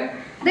ആയിട്ട് വരിക.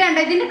 ഇത്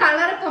കണ്ടോ, ഇതിന്റെ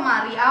കളർ ഇപ്പൊ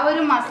മാറി. ആ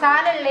ഒരു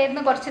മസാല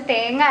ഉള്ളായിരുന്നു കുറച്ച്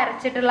തേങ്ങ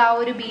അരച്ചിട്ടുള്ള ആ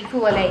ഒരു ബീഫ്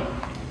പോലെ.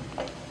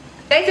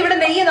 ഇവിടെ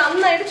നെയ്യ്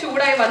നന്നായിട്ട്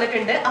ചൂടായി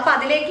വന്നിട്ടുണ്ട്. അപ്പൊ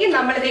അതിലേക്ക്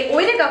നമ്മളിത്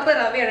 1 കപ്പ്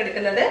റവയാണ്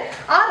എടുക്കുന്നത്.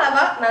 ആ റവ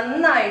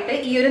നന്നായിട്ട്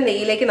ഈ ഒരു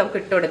നെയ്യിലേക്ക് നമുക്ക്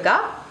ഇട്ട് കൊടുക്കാം.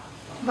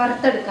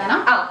 വറുത്തെടുക്കാനോ?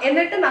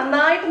 എന്നിട്ട്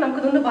നന്നായിട്ട്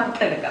നമുക്കിതൊന്ന്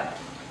വറുത്തെടുക്കാം.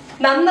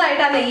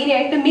 നന്നായിട്ട് ആ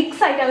നെയ്യിനായിട്ട്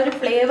മിക്സ് ആയിട്ട് ആ ഒരു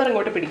ഫ്ലേവർ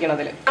ഇങ്ങോട്ട് പിടിക്കണം.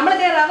 അതിൽ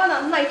നമ്മളിത് റവ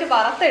നന്നായിട്ട്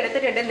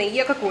വറുത്തെടുത്തിട്ടുണ്ട്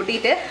നെയ്യൊക്കെ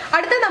കൂട്ടിയിട്ട്.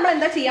 അടുത്ത നമ്മൾ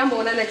എന്താ ചെയ്യാൻ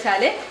പോകുന്നതെന്ന്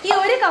വെച്ചാൽ ഈ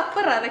 1 കപ്പ്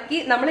റവയ്ക്ക്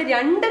നമ്മൾ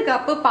 2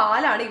 കപ്പ്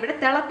പാലാണ് ഇവിടെ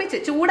തിളപ്പിച്ച്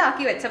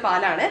ചൂടാക്കി വെച്ച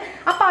പാലാണ്.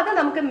 അപ്പൊ അത്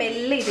നമുക്ക്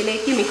മെല്ലെ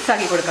ഇതിലേക്ക് മിക്സ്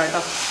ആക്കി കൊടുക്കാം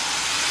കേട്ടോ.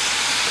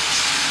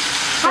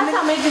 ആ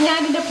സമയത്ത് ഞാൻ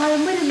ഇതിന്റെ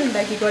പഴംപൊരി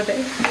ഉണ്ടാക്കിക്കോട്ടെ.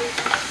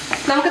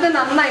 നമുക്കിത്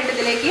നന്നായിട്ട്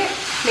ഇതിലേക്ക്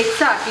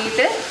മിക്സ്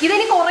ആക്കിയിട്ട്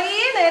ഇതിന് കുറേ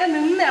നേരം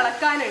നിന്ന്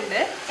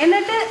ഇളക്കാനുണ്ട്.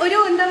 എന്നിട്ട് ഒരു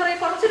എന്താ പറയാ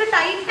കുറച്ചൊരു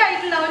ടൈറ്റ്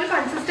ആയിട്ടുള്ള ഒരു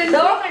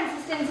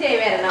കൺസിസ്റ്റൻസി ആയി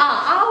വരണം.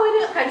 ആ ഒരു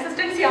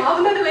കൺസിസ്റ്റൻസി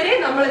ആവുന്നത് വരെ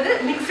നമ്മളിത്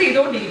മിക്സ്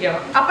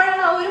ചെയ്തോണ്ടിരിക്കണം.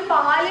 അപ്പോഴാണ് ആ ഒരു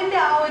പാലിന്റെ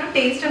ആ ഒരു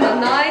ടേസ്റ്റ്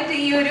നന്നായിട്ട്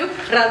ഈ ഒരു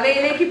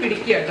റവയിലേക്ക്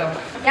പിടിക്കുക കേട്ടോ.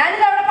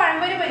 ഞാനിത് അവിടെ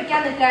പഴംപൊരി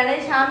പൊരിക്കാൻ നിൽക്കാണ്.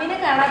 ഷാമിനെ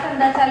കാണാത്ത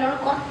എന്താ വെച്ചാൽ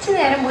കുറച്ച്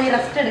നേരം പോയി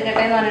റെസ്റ്റ്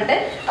എടുക്കട്ടെ എന്ന് പറഞ്ഞിട്ട്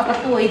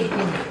അപ്പുറത്ത്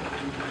പോയിരിക്കുന്നു.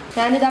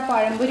 ഞാനിത് ആ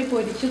പഴംപൊരി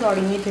പൊരിച്ചു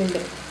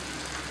തുടങ്ങിയിട്ടുണ്ട്.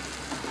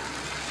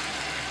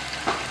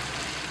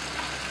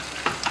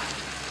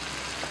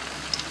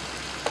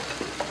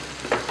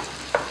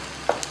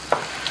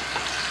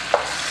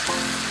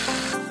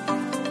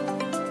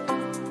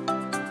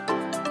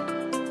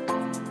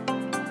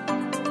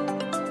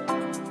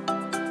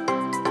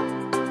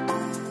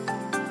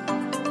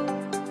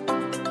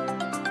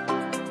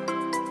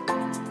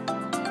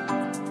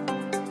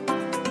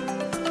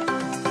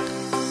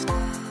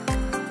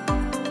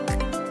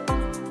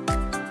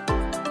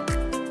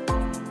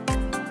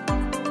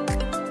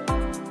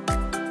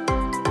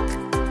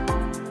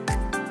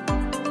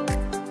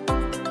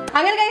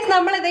 അങ്ങനെ ഗൈസ്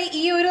നമ്മളിത്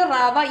ഈ ഒരു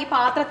റവ ഈ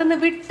പാത്രത്തിൽ നിന്ന്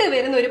വിട്ട്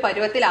വരുന്ന ഒരു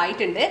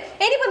പരുവത്തിലായിട്ടുണ്ട്.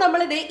 ഇനിയിപ്പോ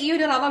നമ്മളിത് ഈ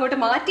ഒരു റവ അങ്ങോട്ട്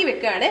മാറ്റി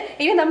വെക്കുകയാണ്.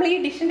 ഇനി നമ്മൾ ഈ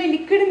ഡിഷിന്റെ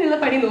ലിക്വിഡിനുള്ള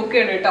പണി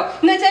നോക്കുകയാണ് കേട്ടോ.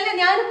 എന്ന് വെച്ചാൽ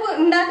ഞാനിപ്പോ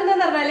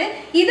ഉണ്ടാക്കുന്നതെന്ന് പറഞ്ഞാല്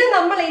ഇത്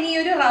നമ്മൾ ഇനി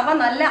ഒരു റവ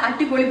നല്ല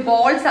അടിപൊളി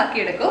ബോൾസ് ആക്കി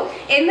എടുക്കും.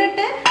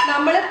 എന്നിട്ട്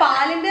നമ്മൾ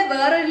പാലിന്റെ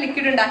വേറൊരു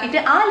ലിക്വിഡ്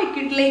ഉണ്ടാക്കിയിട്ട് ആ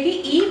ലിക്വിഡിലേക്ക്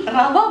ഈ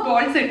റവ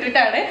ബോൾസ്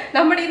ഇട്ടിട്ടാണ്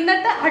നമ്മുടെ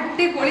ഇന്നത്തെ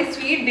അടിപൊളി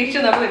സ്വീറ്റ്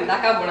ഡിഷ് നമ്മൾ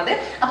ഉണ്ടാക്കാൻ പോണത്.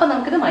 അപ്പൊ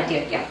നമുക്കിത് മാറ്റി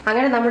വെക്കാം.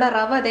 അങ്ങനെ നമ്മുടെ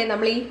റവ അതെ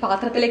നമ്മൾ ഈ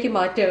പാത്രത്തിലേക്ക്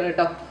മാറ്റുകയാണ്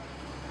കേട്ടോ.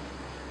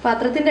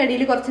 പാത്രത്തിന്റെ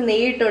അടിയിൽ കുറച്ച്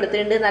നെയ്യ് ഇട്ട്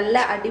കൊടുത്തിട്ടുണ്ട്. നല്ല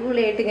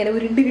അടിപൊളിയായിട്ട് ഇങ്ങനെ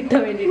ഉരുണ്ട് കിട്ടാൻ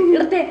വേണ്ടിട്ട്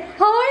ഇടത്തെ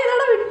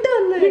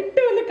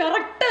വിട്ട് വന്ന്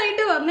കറക്റ്റ്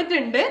ആയിട്ട്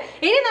വന്നിട്ടുണ്ട്.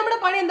 ഇനി നമ്മുടെ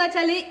പണി എന്താ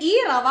വെച്ചാല് ഈ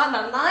റവ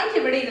നന്നായിട്ട്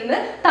ഇവിടെ ഇരുന്ന്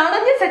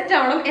തണഞ്ഞ് സെറ്റ്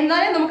ആവണം.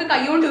 എന്നാലും നമുക്ക്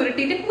കൈകൊണ്ട്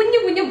ഉരുട്ടിയിട്ട്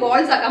കുഞ്ഞു കുഞ്ഞു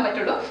ബോൾസ് ആക്കാൻ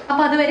പറ്റുള്ളൂ.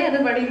 അപ്പൊ അതുവരെ അത്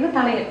ഇവിടെ ഇരുന്ന്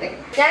തണയട്ടെ.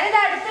 ഞാനിത്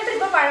അടുത്തിട്ട്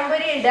ഇപ്പൊ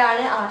പഴംപൊരി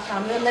ഇടാണ്.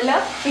 ഷാമി ഒന്നല്ലോ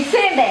മിക്സ്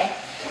ചെയ്യണ്ടേ?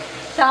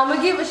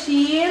 ഷാമിക്ക്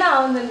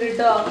ക്ഷീണാവുന്നുണ്ട്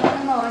കേട്ടോ.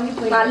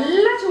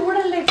 നല്ല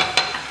ചൂടല്ലേ.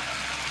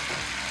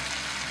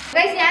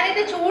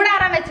 ഞാനിത്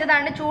ചൂടാറാൻ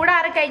വെച്ചതാണ്.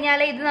 ചൂടാറി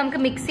കഴിഞ്ഞാലേ ഇത് നമുക്ക്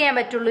മിക്സ് ചെയ്യാൻ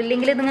പറ്റുള്ളൂ,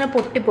 ഇല്ലെങ്കിൽ ഇതിങ്ങനെ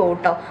പൊട്ടിപ്പോകും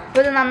കേട്ടോ. അപ്പൊ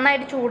ഇത്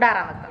നന്നായിട്ട്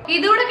ചൂടാറാൻ വെക്കാം.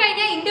 ഇതുകൂടെ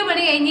കഴിഞ്ഞാൽ ഇന്റെ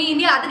പണി കഴിഞ്ഞ്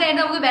ഇനി അത്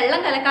കഴിഞ്ഞ് നമുക്ക് വെള്ളം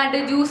കലക്കാണ്ട്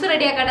ജ്യൂസ്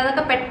റെഡിയാക്കാണ്ട്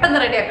അതൊക്കെ പെട്ടെന്ന്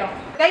റെഡിയാക്കണം.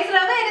 ഗൈസ്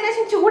റവ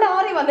ഏകദേശം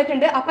ചൂടാറി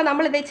വന്നിട്ടുണ്ട്. അപ്പൊ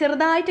നമ്മൾ ഇത്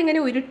ചെറുതായിട്ട് ഇങ്ങനെ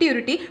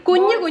ഉരുട്ടി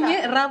കുഞ്ഞു കുഞ്ഞ്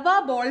റവ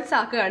ബോൾസ്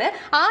ആക്കുകയാണ്.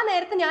 ആ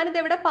നേരത്തെ ഞാനിത്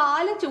ഇവിടെ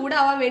പാല്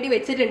ചൂടാവാൻ വേണ്ടി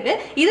വെച്ചിട്ടുണ്ട്.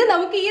 ഇത്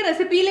നമുക്ക് ഈ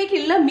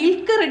റെസിപ്പിയിലേക്കുള്ള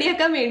മിൽക്ക്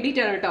റെഡിയാക്കാൻ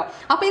വേണ്ടിയിട്ടാണ് കേട്ടോ.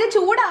 അപ്പൊ ഇത്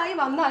ചൂടായി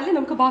വന്നാൽ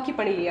നമുക്ക് ബാക്കി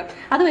പണി ചെയ്യാം.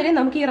 അതുവരെ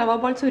നമുക്ക് ഈ റവ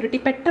ബോൾസ്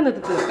ഉരുട്ടി പെട്ടെന്ന്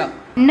തീർക്കാം.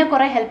 എന്നെ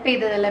കുറെ ഹെൽപ്പ്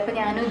ചെയ്തതല്ലേ, അപ്പൊ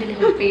ഞാനും ഇതിൽ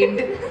ഹെൽപ്പ്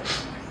ചെയ്യുന്നുണ്ട്.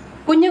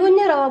 കുഞ്ഞു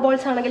കുഞ്ഞു റവ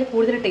ബോൾസ് ആണെങ്കിൽ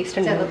കൂടുതൽ ടേസ്റ്റ്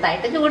ഉണ്ട്.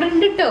 ചെറുതായിട്ട്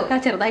ചൂടുണ്ട് കേട്ടോ.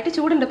 ചെറുതായിട്ട്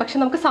ചൂടുണ്ട്, പക്ഷെ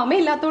നമുക്ക്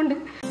സമയമില്ലാത്തതുകൊണ്ട്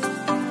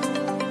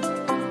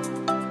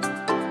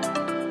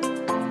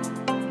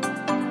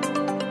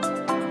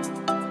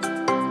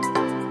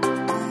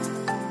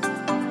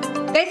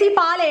ഗൈസ്, ഈ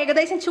പാൽ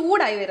ഏകദേശം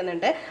ചൂടായി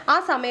വരുന്നുണ്ട്. ആ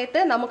സമയത്ത്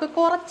നമുക്ക്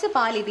കുറച്ച്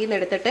പാൽ ഇതിൽ നിന്ന്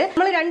എടുത്തിട്ട്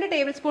നമ്മൾ 2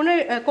 ടേബിൾ സ്പൂൺ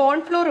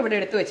കോൺഫ്ലോർ ഇവിടെ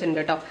എടുത്ത്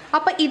വെച്ചിട്ടുണ്ട് കേട്ടോ.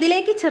 അപ്പൊ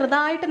ഇതിലേക്ക്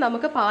ചെറുതായിട്ട്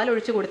നമുക്ക് പാൽ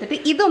ഒഴിച്ച് കൊടുത്തിട്ട്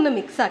ഇതൊന്ന്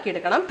മിക്സ് ആക്കി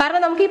എടുക്കണം.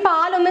 കാരണം നമുക്ക് ഈ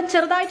പാലൊന്ന്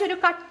ചെറുതായിട്ട് ഒരു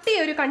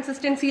കട്ടിയ ഒരു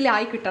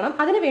കൺസിസ്റ്റൻസിയിലായി കിട്ടണം.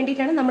 അതിന്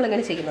വേണ്ടിയിട്ടാണ് നമ്മൾ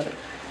ഇങ്ങനെ ചെയ്യുന്നത്.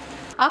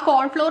 ആ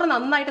കോൺഫ്ലോർ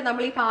നന്നായിട്ട്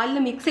നമ്മൾ ഈ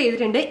പാലിന് മിക്സ്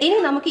ചെയ്തിട്ടുണ്ട്. ഇനി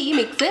നമുക്ക് ഈ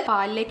മിക്സ്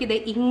പാലിലേക്ക്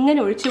ഇത് ഇങ്ങനെ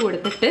ഒഴിച്ചു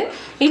കൊടുത്തിട്ട്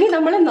ഇനി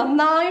നമ്മൾ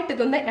നന്നായിട്ട്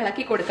ഇതൊന്ന്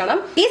ഇളക്കി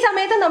കൊടുക്കണം. ഈ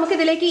സമയത്ത് നമുക്ക്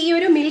ഇതിലേക്ക് ഈ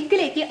ഒരു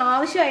മിൽക്കിലേക്ക്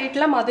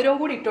ആവശ്യമായിട്ടുള്ള മധുരവും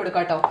കൂടി ഇട്ട്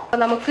കൊടുക്കാം കേട്ടോ. അപ്പൊ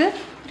നമുക്ക്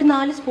ഒരു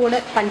 4 സ്പൂണ്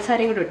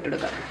പഞ്ചസാരയും കൂടി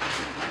ഇട്ടെടുക്കാം.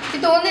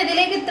 തോന്നുന്നു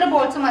ഇതിലേക്ക് ഇത്ര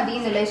ബോൾസ്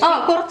മതിയെന്നില്ലേ?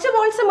 കുറച്ച്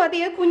ബോൾസ് മതി.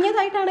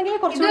 കുഞ്ഞതായിട്ടാണെങ്കിൽ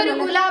കുറച്ച്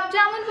ഗുലാബ്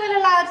ജാമുൻ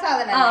പോലുള്ള ആ ഒരു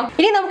സാധനം.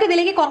 ഇനി നമുക്ക്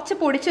ഇതിലേക്ക് കുറച്ച്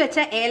പൊടിച്ചു വെച്ച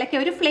ഏലക്ക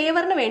ഒരു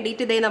ഫ്ലേവറിന്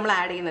വേണ്ടിയിട്ട് ഇതേ നമ്മൾ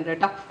ആഡ് ചെയ്യുന്നുണ്ട്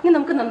കേട്ടോ. ഇനി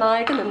നമുക്ക്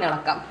നന്നായിട്ട് നിന്ന്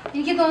ഇളക്കാം.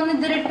 എനിക്ക് തോന്നുന്നു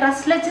ഇതൊരു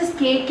ട്രസ്റ്റ്ലെസ്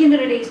കേക്കിന്റെ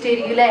ഒരു ടേസ്റ്റ്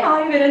ആയിരിക്കും അല്ലേ?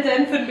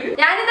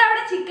 ഞാനിത്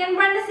അവിടെ ചിക്കൻ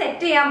ബണ്ണ്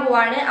സെറ്റ് ചെയ്യാൻ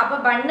പോവാണ്. അപ്പൊ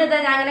ബണ്ണ് ഇതാ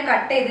ഞാൻ അങ്ങനെ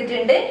കട്ട്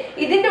ചെയ്തിട്ടുണ്ട്.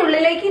 ഇതിന്റെ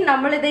ഉള്ളിലേക്ക്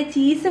നമ്മളിത്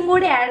ചീസും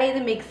കൂടി ആഡ്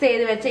ചെയ്ത് മിക്സ്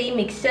ചെയ്ത് വെച്ച ഈ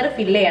മിക്സ്ചർ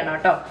ഫില്ല് ചെയ്യണം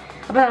കേട്ടോ.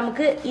 അപ്പൊ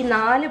നമുക്ക് ഈ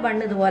 4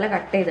 ബണ്ണ് ഇതുപോലെ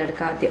കട്ട്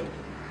ചെയ്തെടുക്കാം ആദ്യം.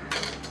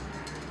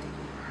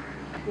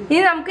 ഇനി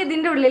നമുക്ക്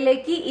ഇതിന്റെ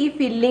ഉള്ളിലേക്ക് ഈ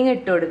ഫില്ലിങ്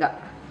ഇട്ട് കൊടുക്കാം.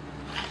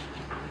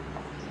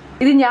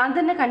 ഇത് ഞാൻ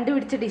തന്നെ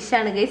കണ്ടുപിടിച്ച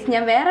ഡിഷാണ് ഗൈസ്.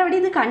 ഞാൻ വേറെ എവിടെ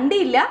ഇത്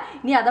കണ്ടില്ല.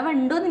 ഇനി അഥവാ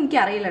ഉണ്ടോന്ന് എനിക്ക്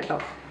അറിയില്ല കേട്ടോ.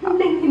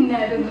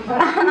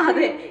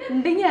 അതെ,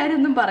 ഉണ്ടെങ്കിൽ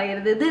ആരൊന്നും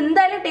പറയരുത്. ഇത്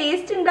എന്തായാലും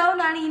ടേസ്റ്റ് ഉണ്ടാവും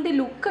എന്നാണ് ഇതിന്റെ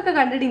ലുക്കൊക്കെ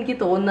കണ്ടിട്ട് എനിക്ക്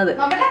തോന്നുന്നത്.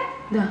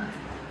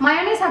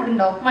 മയോണൈസ്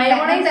ആക്കുന്നുണ്ടോ?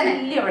 മയോണൈസ്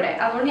ഇല്ല ഇവിടെ,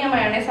 അതുകൊണ്ട് ഞാൻ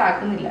മയോണൈസ്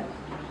ആക്കുന്നില്ല.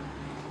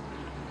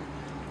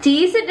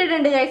 ചീസ്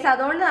ഇട്ടിട്ടുണ്ട് ഗൈസ്,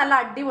 അതുകൊണ്ട് നല്ല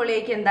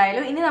അടിപൊളിയായിരിക്കും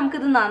എന്തായാലും. ഇനി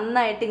നമുക്കിത്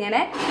നന്നായിട്ട്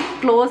ഇങ്ങനെ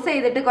ക്ലോസ്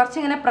ചെയ്തിട്ട്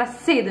കുറച്ചിങ്ങനെ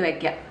പ്രസ് ചെയ്ത്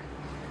വെക്കാം.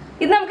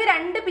 ഇത് നമുക്ക്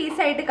 2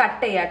 പീസായിട്ട്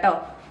കട്ട് ചെയ്യാം കേട്ടോ.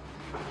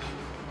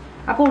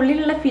 അപ്പൊ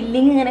ഉള്ളിലുള്ള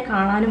ഫില്ലിങ് ഇങ്ങനെ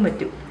കാണാനും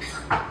പറ്റും.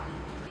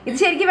 ഇത്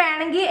ശരിക്കും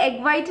വേണമെങ്കിൽ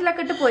എഗ്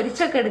വൈറ്റിലൊക്കെ ഇട്ട്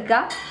പൊരിച്ചൊക്കെ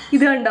എടുക്കാം.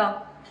 ഇത് കണ്ടോ,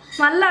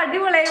 നല്ല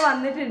അടിപൊളിയായി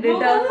വന്നിട്ടുണ്ട്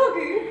കേട്ടോ.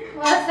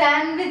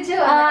 സാൻഡ്വിച്ച്,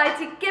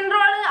 ചിക്കൻ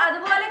റോള്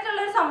അതുപോലെയൊക്കെ ഉള്ള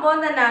ഒരു സംഭവം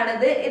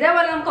തന്നെയാണിത്.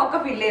 ഇതേപോലെ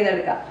നമുക്കൊക്കെ ഫില്ല്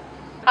ചെയ്തെടുക്കാം.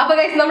 അപ്പൊ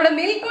ഗൈസ്, നമ്മുടെ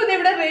മിൽക്ക്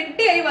ഇവിടെ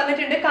റെഡി ആയി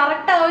വന്നിട്ടുണ്ട്.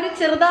 കറക്റ്റ് ആ ഒരു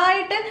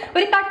ചെറുതായിട്ട്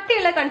ഒരു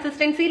കട്ടിയുള്ള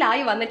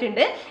കൺസിസ്റ്റൻസിയിലായി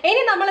വന്നിട്ടുണ്ട്.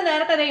 ഇനി നമ്മൾ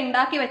നേരത്തെ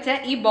ഉണ്ടാക്കി വെച്ച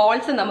ഈ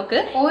ബോൾസ് നമുക്ക്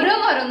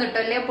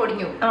ഓരോന്നോരോന്നിട്ടല്ലേ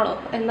പൊടിഞ്ഞു ആണോ?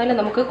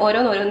 എന്നാലും നമുക്ക്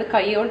ഓരോന്നോരോന്ന്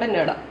കൈ കൊണ്ട്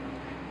തന്നെ ഇടാം.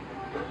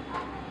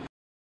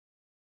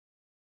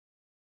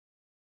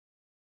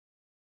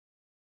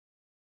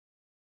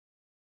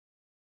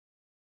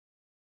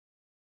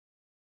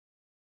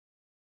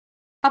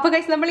 അപ്പൊ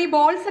ഗൈസ്, നമ്മൾ ഈ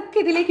ബോൾസ് ഒക്കെ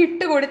ഇതിലേക്ക്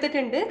ഇട്ട്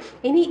കൊടുത്തിട്ടുണ്ട്.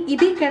 ഇനി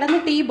ഇതിൽ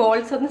കിടന്നിട്ട് ഈ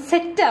ബോൾസ് ഒന്ന്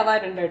സെറ്റ്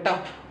ആവാറുണ്ട് കേട്ടോ.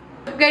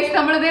 ഗൈസ്,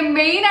 നമ്മളിത്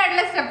മെയിൻ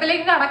ആയിട്ടുള്ള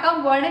സ്റ്റെപ്പിലേക്ക് കടക്കാൻ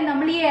പോവാണ്.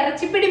 നമ്മൾ ഈ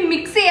ഇറച്ചിപ്പിടി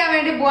മിക്സ് ചെയ്യാൻ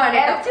വേണ്ടി പോവാണ്.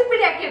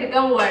 ഇറച്ചിപ്പിടി ആക്കി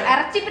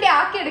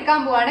എടുക്കാൻ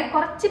പോവാണ്.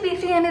 കുറച്ച്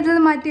പീസ് ഞാൻ ഇതിൽ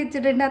മാറ്റി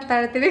വെച്ചിട്ടുണ്ട്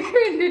അത്താഴത്തിലേക്ക്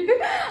വേണ്ടിയിട്ട്.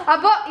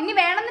 അപ്പൊ ഇനി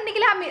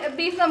വേണമെന്നുണ്ടെങ്കിൽ ആ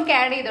പീസ് നമുക്ക്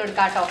ആഡ് ചെയ്ത്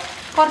കൊടുക്കാം കേട്ടോ.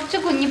 കുറച്ച്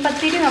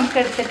കുഞ്ഞിപ്പത്തിരി നമുക്ക്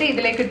എടുത്തിട്ട്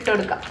ഇതിലേക്ക് ഇട്ട്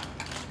കൊടുക്കാം.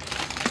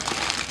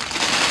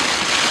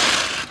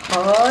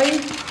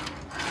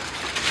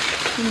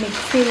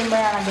 മിക്സ്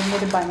ചെയ്യുമ്പോഴാണ് അതിൻ്റെ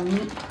ഒരു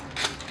ഭംഗി.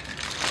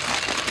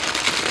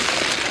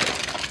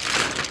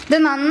 ഇത്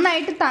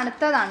നന്നായിട്ട്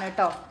തണുത്തതാണ്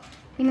കേട്ടോ.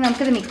 ഇനി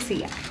നമുക്കിത് മിക്സ്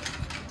ചെയ്യാം.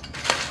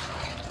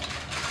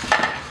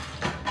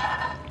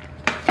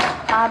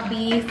 ആ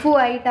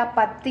ബീഫുമായിട്ട് ആ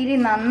പത്തിരി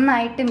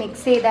നന്നായിട്ട്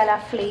മിക്സ് ചെയ്താൽ ആ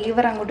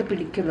ഫ്ലേവർ അങ്ങോട്ട്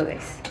പിടിക്കുള്ളൂ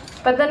ഗൈസ്.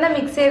 ഇപ്പൊ തന്നെ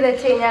മിക്സ് ചെയ്ത്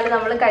വെച്ച് കഴിഞ്ഞാൽ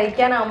നമ്മൾ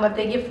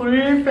കഴിക്കാനാവുമ്പോഴത്തേക്ക് ഫുൾ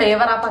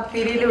ഫ്ലേവർ ആ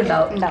പത്തിരിയിലും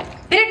ഉണ്ടാവും.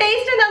 പിന്നെ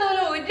ടേസ്റ്റ്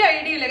എന്താണെന്ന് ഒരു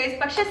ഐഡിയ ഇല്ല ഗൈസ്,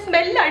 പക്ഷെ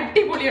സ്മെല്ല്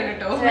അടിപൊളിയാണ്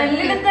കേട്ടോ.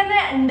 സ്മെല്ലിൽ തന്നെ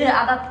ഉണ്ട്,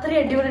 അത് അത്രയും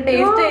അടിപൊളി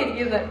ടേസ്റ്റ്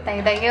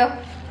ആയിരിക്കും.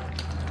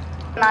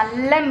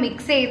 നല്ല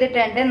മിക്സ്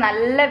ചെയ്തിട്ടുണ്ട്.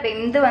 നല്ല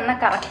വെന്ത് വന്ന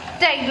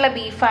കറക്റ്റ് ആയിട്ടുള്ള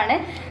ബീഫാണ്,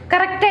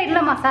 കറക്റ്റ്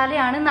ആയിട്ടുള്ള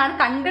മസാലയാണ് എന്നാണ്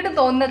കണ്ടിട്ട്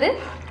തോന്നുന്നത്.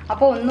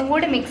 അപ്പോൾ ഒന്നും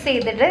കൂടി മിക്സ്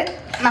ചെയ്തിട്ട്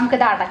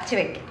നമുക്കിത് അടച്ചു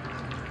വെക്കാം.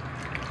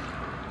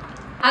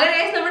 അങ്ങനെ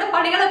നമ്മുടെ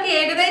പണികളൊക്കെ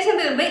ഏകദേശം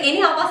തീർന്ന് ഇനി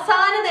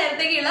അവസാന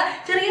നേരത്തേക്കുള്ള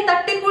ചെറിയ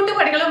തട്ടിക്കൂട്ട്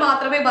പണികൾ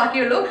മാത്രമേ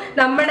ബാക്കിയുള്ളൂ.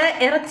 നമ്മുടെ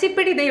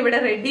ഇറച്ചിപ്പിടി ഇതേ ഇവിടെ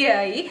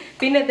റെഡിയായി.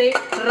 പിന്നെ ഇതേ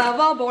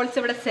റവ ബോൾസ്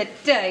ഇവിടെ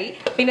സെറ്റായി.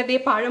 പിന്നെ ഇതേ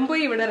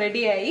പഴംപൊരി ഇവിടെ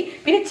റെഡിയായി.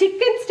 പിന്നെ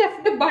chicken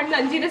stuffed bun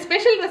 5ന്റെ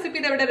special recipe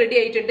ഇത് ഇവിടെ റെഡി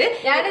ആയിട്ടുണ്ട്.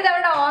 ഞാനിത്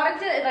അവിടെ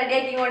ഓറഞ്ച് റെഡി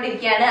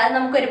ആക്കിക്കൊണ്ടിരിക്കുകയാണ്. അത്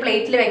നമുക്കൊരു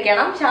പ്ലേറ്റിൽ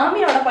വെക്കണം.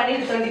 ഷാമി അവിടെ പണി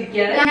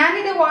എടുത്തോണ്ടിരിക്കുകയാണ്.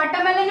 ഞാനിത്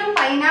വാട്ടർമെലനും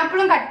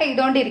പൈനാപ്പിളും കട്ട്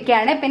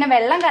ചെയ്തോണ്ടിരിക്കുകയാണ്. പിന്നെ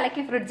വെള്ളം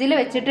കലക്കി ഫ്രിഡ്ജിൽ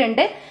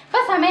വെച്ചിട്ടുണ്ട്.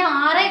 ഇപ്പൊ സമയം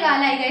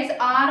 6:15 ഗൈസ്.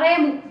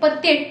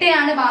 6:38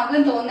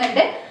 ഭാഗം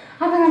തോന്നുന്നുണ്ട്.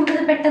 അപ്പൊ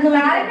നമുക്കിത് പെട്ടെന്ന്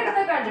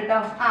കണ്ടിട്ടോ.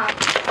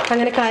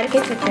 അങ്ങനെ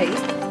കാരക്ക സെറ്റായി.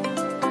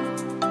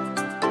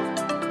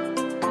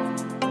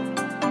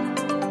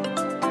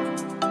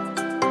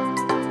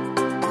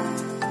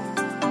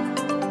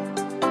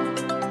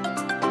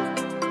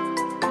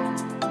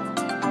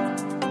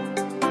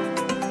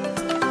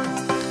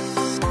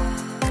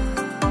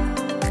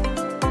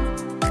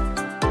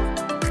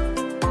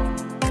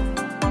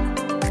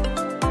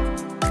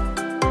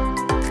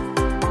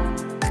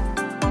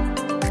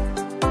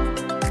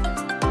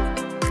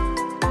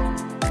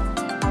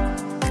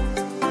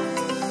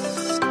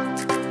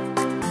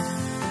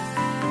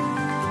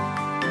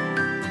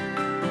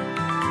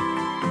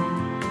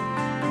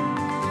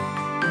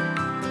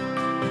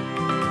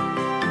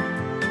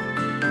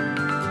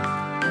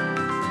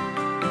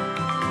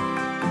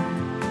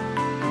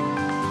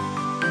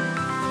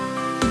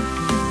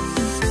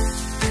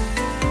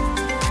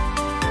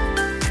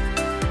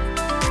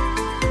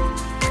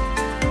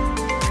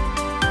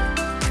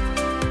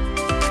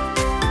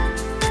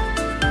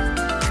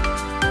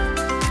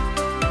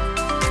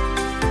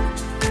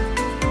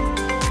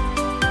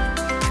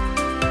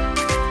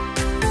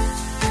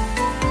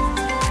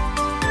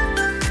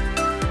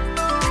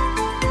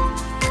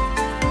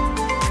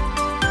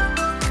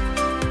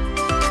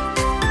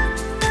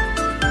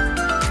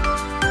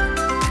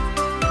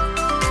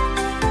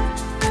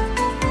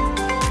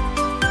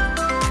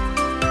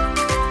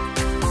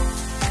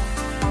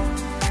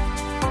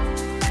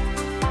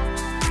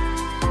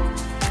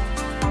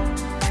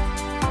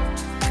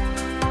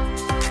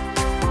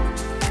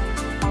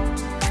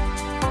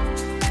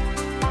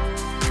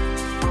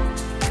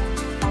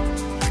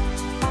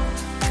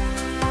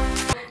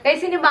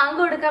 ഗൈസ് ഇനി ബാങ്ക്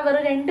കൊടുക്കാൻ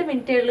വെറും 2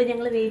 മിനിറ്റേ ഉള്ളൂ.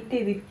 ഞങ്ങൾ വെയിറ്റ്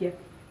ചെയ്തിരിക്കുക.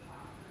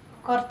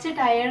 കുറച്ച്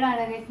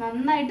ടയേർഡാണ് ഗൈസ്,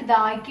 നന്നായിട്ട്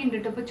ദാഹിക്കുന്നുണ്ട്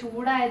കേട്ടോ ഇപ്പൊ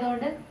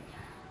ചൂടായതുകൊണ്ട്.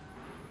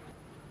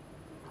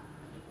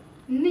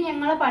 ഇന്ന്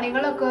ഞങ്ങളെ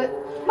പണികളൊക്കെ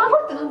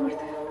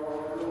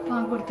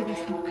ബാങ്ക് കൊടുത്ത്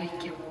ഗൈസ് നമുക്ക്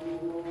കഴിക്കാം.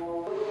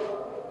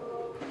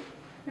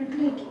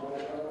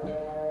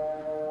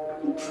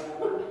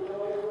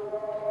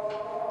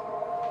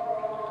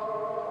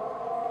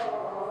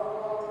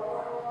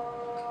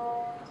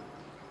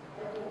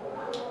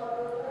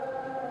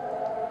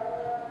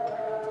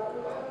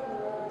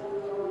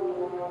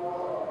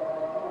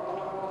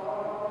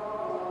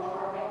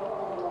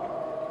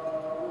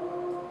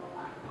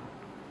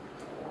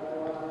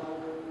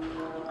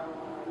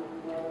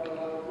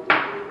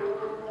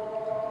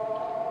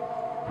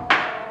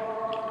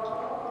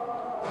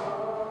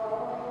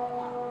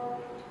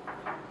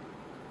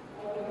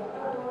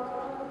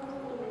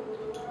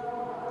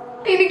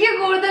 എനിക്ക്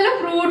കൂടുതൽ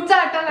ഫ്രൂട്ട്സ്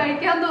ആട്ടോ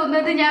കഴിക്കാൻ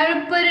തോന്നുന്നത്.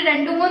 ഞാനിപ്പോ ഒരു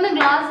 2-3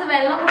 ഗ്ലാസ്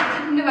വെള്ളം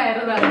കുടിച്ചിട്ട്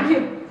വയറ്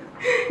നിറയ്ക്കും.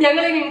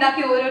 ഞങ്ങൾ ഇനി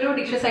ഉണ്ടാക്കി ഓരോരോ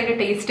ഡിഷസ് ആയിട്ട്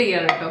ടേസ്റ്റ്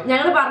ചെയ്യാൻ കേട്ടോ.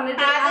 ഞങ്ങൾ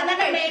പറഞ്ഞിട്ട്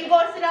മെയിൻ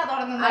കോഴ്സിലാ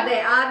തുടങ്ങുന്നത്. അതെ,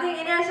 ആദ്യം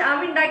എങ്ങനെയാ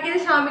ഷാമി ഉണ്ടാക്കിയത്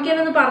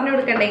ഷാമിക്കാനൊന്ന് പറഞ്ഞു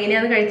കൊടുക്കണ്ടേ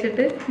എങ്ങനെയാന്ന്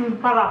കഴിച്ചിട്ട്.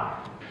 പറ.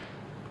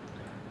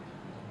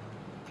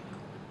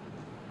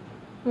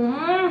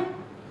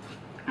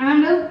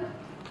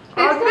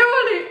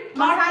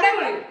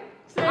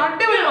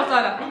 അടിപൊളി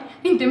മസാല.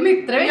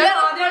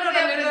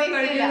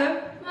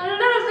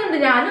 നല്ല രസമുണ്ട്.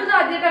 ഞാനും ഇത്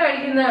ആദ്യമായിട്ടാണ്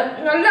കഴിക്കുന്നത്.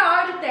 നല്ല ആ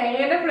ഒരു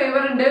തേങ്ങയുടെ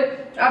ഫ്ലേവർ ഉണ്ട്,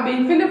 ആ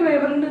ബീഫിന്റെ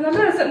ഫ്ലേവർ ഉണ്ട്. നല്ല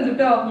രസമുണ്ട്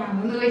കേട്ടോ.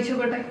 ഞാനൊന്ന്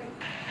കഴിച്ചോട്ടെ.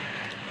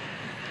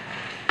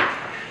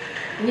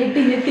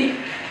 ഞെട്ടി ഞെട്ടി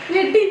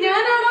ഞെട്ടി.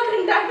 ഞാനാണോ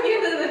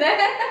ഉണ്ടാക്കിയത്?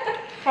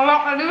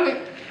 അടിപൊളി.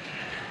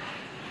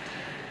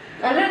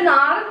 നല്ലൊരു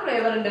നാടൻ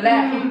ഫ്ലേവർ ഉണ്ട് അല്ലേ?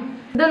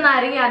 ഇതൊന്നും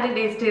ആരെങ്കിലും ആദ്യം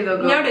ടേസ്റ്റ് ചെയ്ത്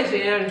നോക്കും. ഞാനും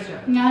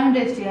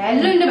ടേസ്റ്റ് ചെയ്യാം.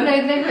 എല്ലാം എന്റെ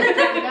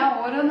പ്ലേറ്റിലേക്ക് ഞാൻ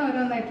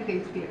ഓരോന്നോരോന്നായിട്ട്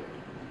ടേസ്റ്റ് ചെയ്യാം.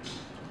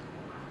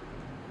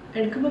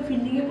 എടുക്കുമ്പോ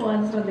ഫില്ലിങ്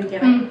പോകാൻ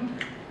ശ്രദ്ധിക്കണം.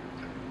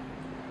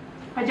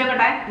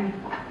 വെച്ചോട്ടെ.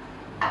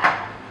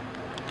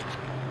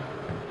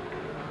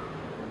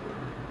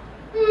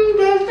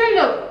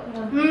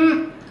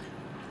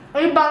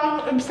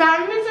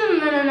 സാൻഡ്വിച്ച്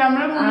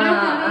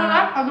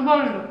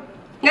അതുപോലെ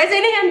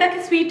ഞാൻ ഉണ്ടാക്കി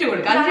സ്വീറ്റ്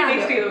കൊടുക്കാം.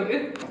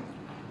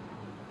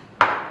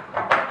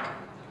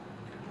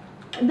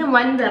 ഇത്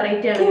വൻ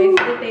വെറൈറ്റി ആണ്.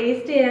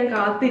 ടേസ്റ്റ് ചെയ്യാൻ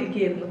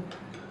കാത്തിരിക്കുന്നു.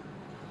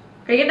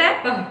 കഴിക്കട്ടെ?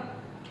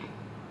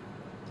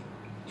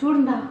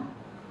 ചൂടുണ്ടാ?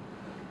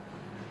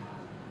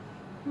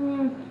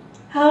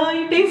 ഹായ്,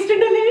 ടേസ്റ്റ്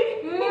ഉണ്ടല്ലേ?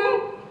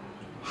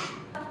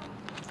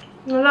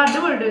 നല്ല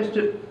അടിപൊളി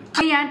ടേസ്റ്റ്.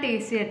 ഞാൻ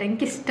ടേസ്റ്റ് ചെയ്യട്ടെ.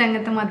 എനിക്ക് ഇഷ്ടം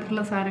അങ്ങനത്തെ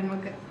മധുരമുള്ള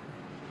സാധനങ്ങളൊക്കെ.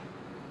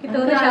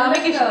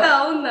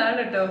 ഇഷ്ടാവുന്നതാണ്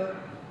കേട്ടോ.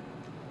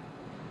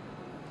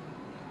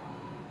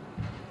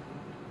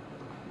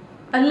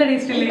 നല്ല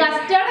ടേസ്റ്റ്.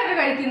 കസ്റ്റാർഡ് ഒക്കെ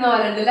കഴിക്കുന്ന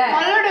പോലെ ഉണ്ട് അല്ലേ?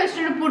 നല്ല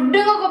ടേസ്റ്റ് ഉണ്ട്.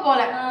 പുഡിംഗ് ഒക്കെ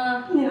പോലെ.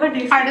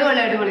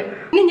 അടിപൊളി അടിപൊളി.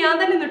 ഇനി ഞാൻ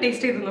തന്നെ ഒന്ന്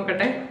ടേസ്റ്റ് ചെയ്ത്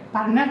നോക്കട്ടെ.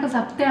 പറഞ്ഞൊക്കെ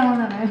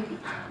സത്യമാണോന്നാണ്.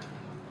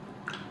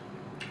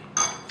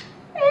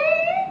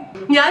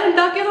 ഞാൻ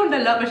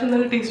ഉണ്ടാക്കിയതുകൊണ്ടല്ല, പക്ഷെ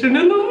നല്ല ടേസ്റ്റ്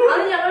ഉണ്ടെന്ന് തോന്നുന്നു.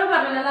 അത് ഞങ്ങൾ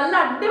പറഞ്ഞില്ല, നല്ല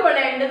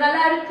അടിപൊളിയായിട്ട് നല്ല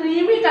ഒരു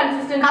ക്രീമി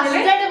കൺസിസ്റ്റൻസി.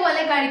 കസ്റ്റാർഡ്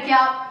പോലെ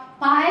കഴിക്കാം,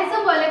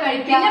 പായസം പോലെ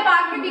കഴിക്കാം.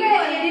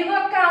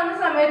 എരിവൊക്കെ ആവുന്ന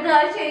സമയത്ത്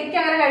അത് ശരിക്കും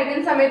അങ്ങനെ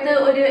കഴിക്കുന്ന സമയത്ത്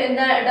ഒരു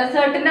എന്താ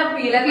ഡെസേർട്ടിന്റെ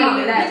ഫീലൊക്കെ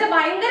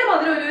ഭയങ്കര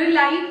മധുരം, ഒരു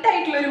ലൈറ്റ്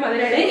ആയിട്ടുള്ള ഒരു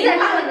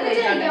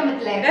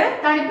മധുരമാണ്.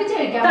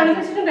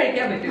 തണുപ്പിച്ചിട്ടും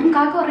കഴിക്കാൻ പറ്റും.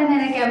 കാക്ക കുറെ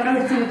നേരം ക്യാമറ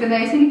പിടിച്ച്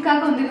നിൽക്കുന്ന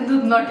എനിക്കാക്ക ഒന്നിരുന്ന്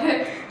തിന്നോട്ടെ.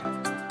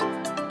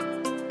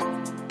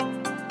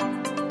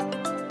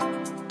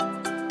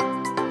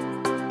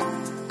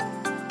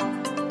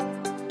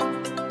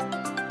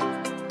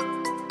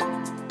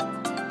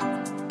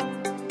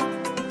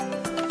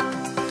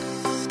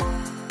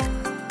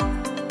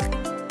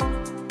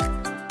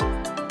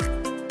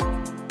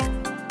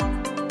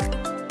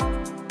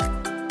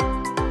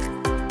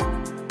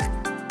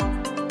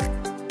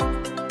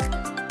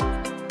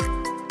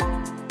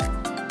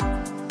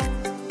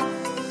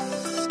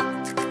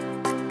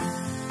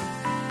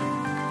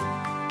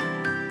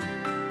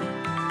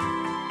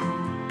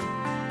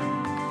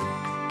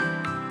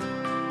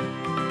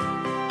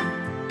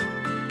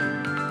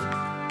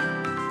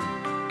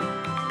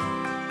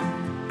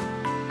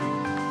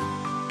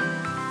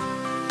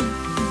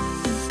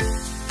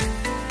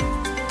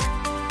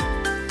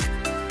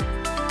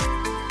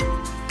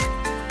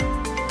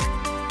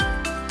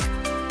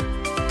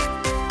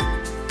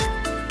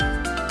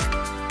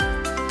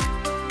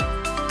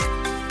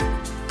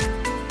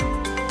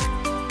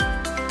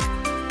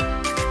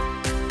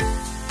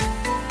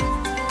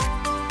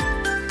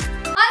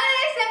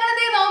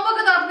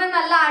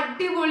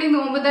 അടിപൊളി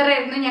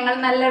നോമ്പുതറായിരുന്നു. ഞങ്ങൾ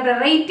നല്ല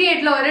വെറൈറ്റി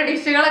ആയിട്ടുള്ള ഓരോ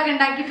ഡിഷുകളൊക്കെ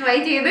ഉണ്ടാക്കി ട്രൈ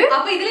ചെയ്ത്.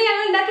 അപ്പൊ ഇതിൽ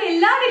ഞങ്ങൾ ഉണ്ടാക്കിയ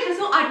എല്ലാ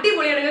ഡിഷസും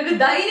അടിപൊളിയാണ്. നിങ്ങൾക്ക്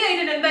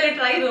ധൈര്യമായിട്ട് എന്തായാലും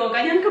ട്രൈ ചെയ്ത്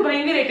നോക്കാം. ഞങ്ങൾക്ക്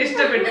ഭയങ്കരമായിട്ട്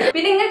ഇഷ്ടപ്പെട്ടു.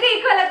 പിന്നെ നിങ്ങൾക്ക് ഈ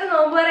കൊല്ലത്ത്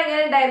നോമ്പുതറ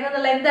എങ്ങനെ ഉണ്ടായിരുന്നു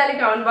എന്നുള്ള എന്തായാലും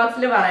കമന്റ്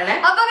ബോക്സിൽ പറയണേ.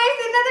 അപ്പൊ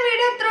ഇന്നത്തെ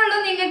വീഡിയോ ഇത്രേ ഉള്ളൂ.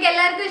 നിങ്ങൾക്ക്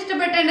എല്ലാവർക്കും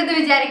ഇഷ്ടപ്പെട്ടുണ്ടെന്ന്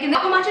വിചാരിക്കുന്നു.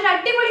 അപ്പൊ മറ്റൊരു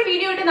അടിപൊളി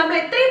വീഡിയോ ആയിട്ട് നമ്മൾ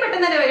എത്രയും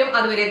പെട്ടെന്ന് തന്നെ വരും.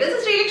 അതുവരെ this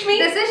is Sreelakshmi,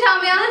 this is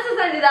ഷാമ്യ, this is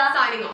Sanjitha.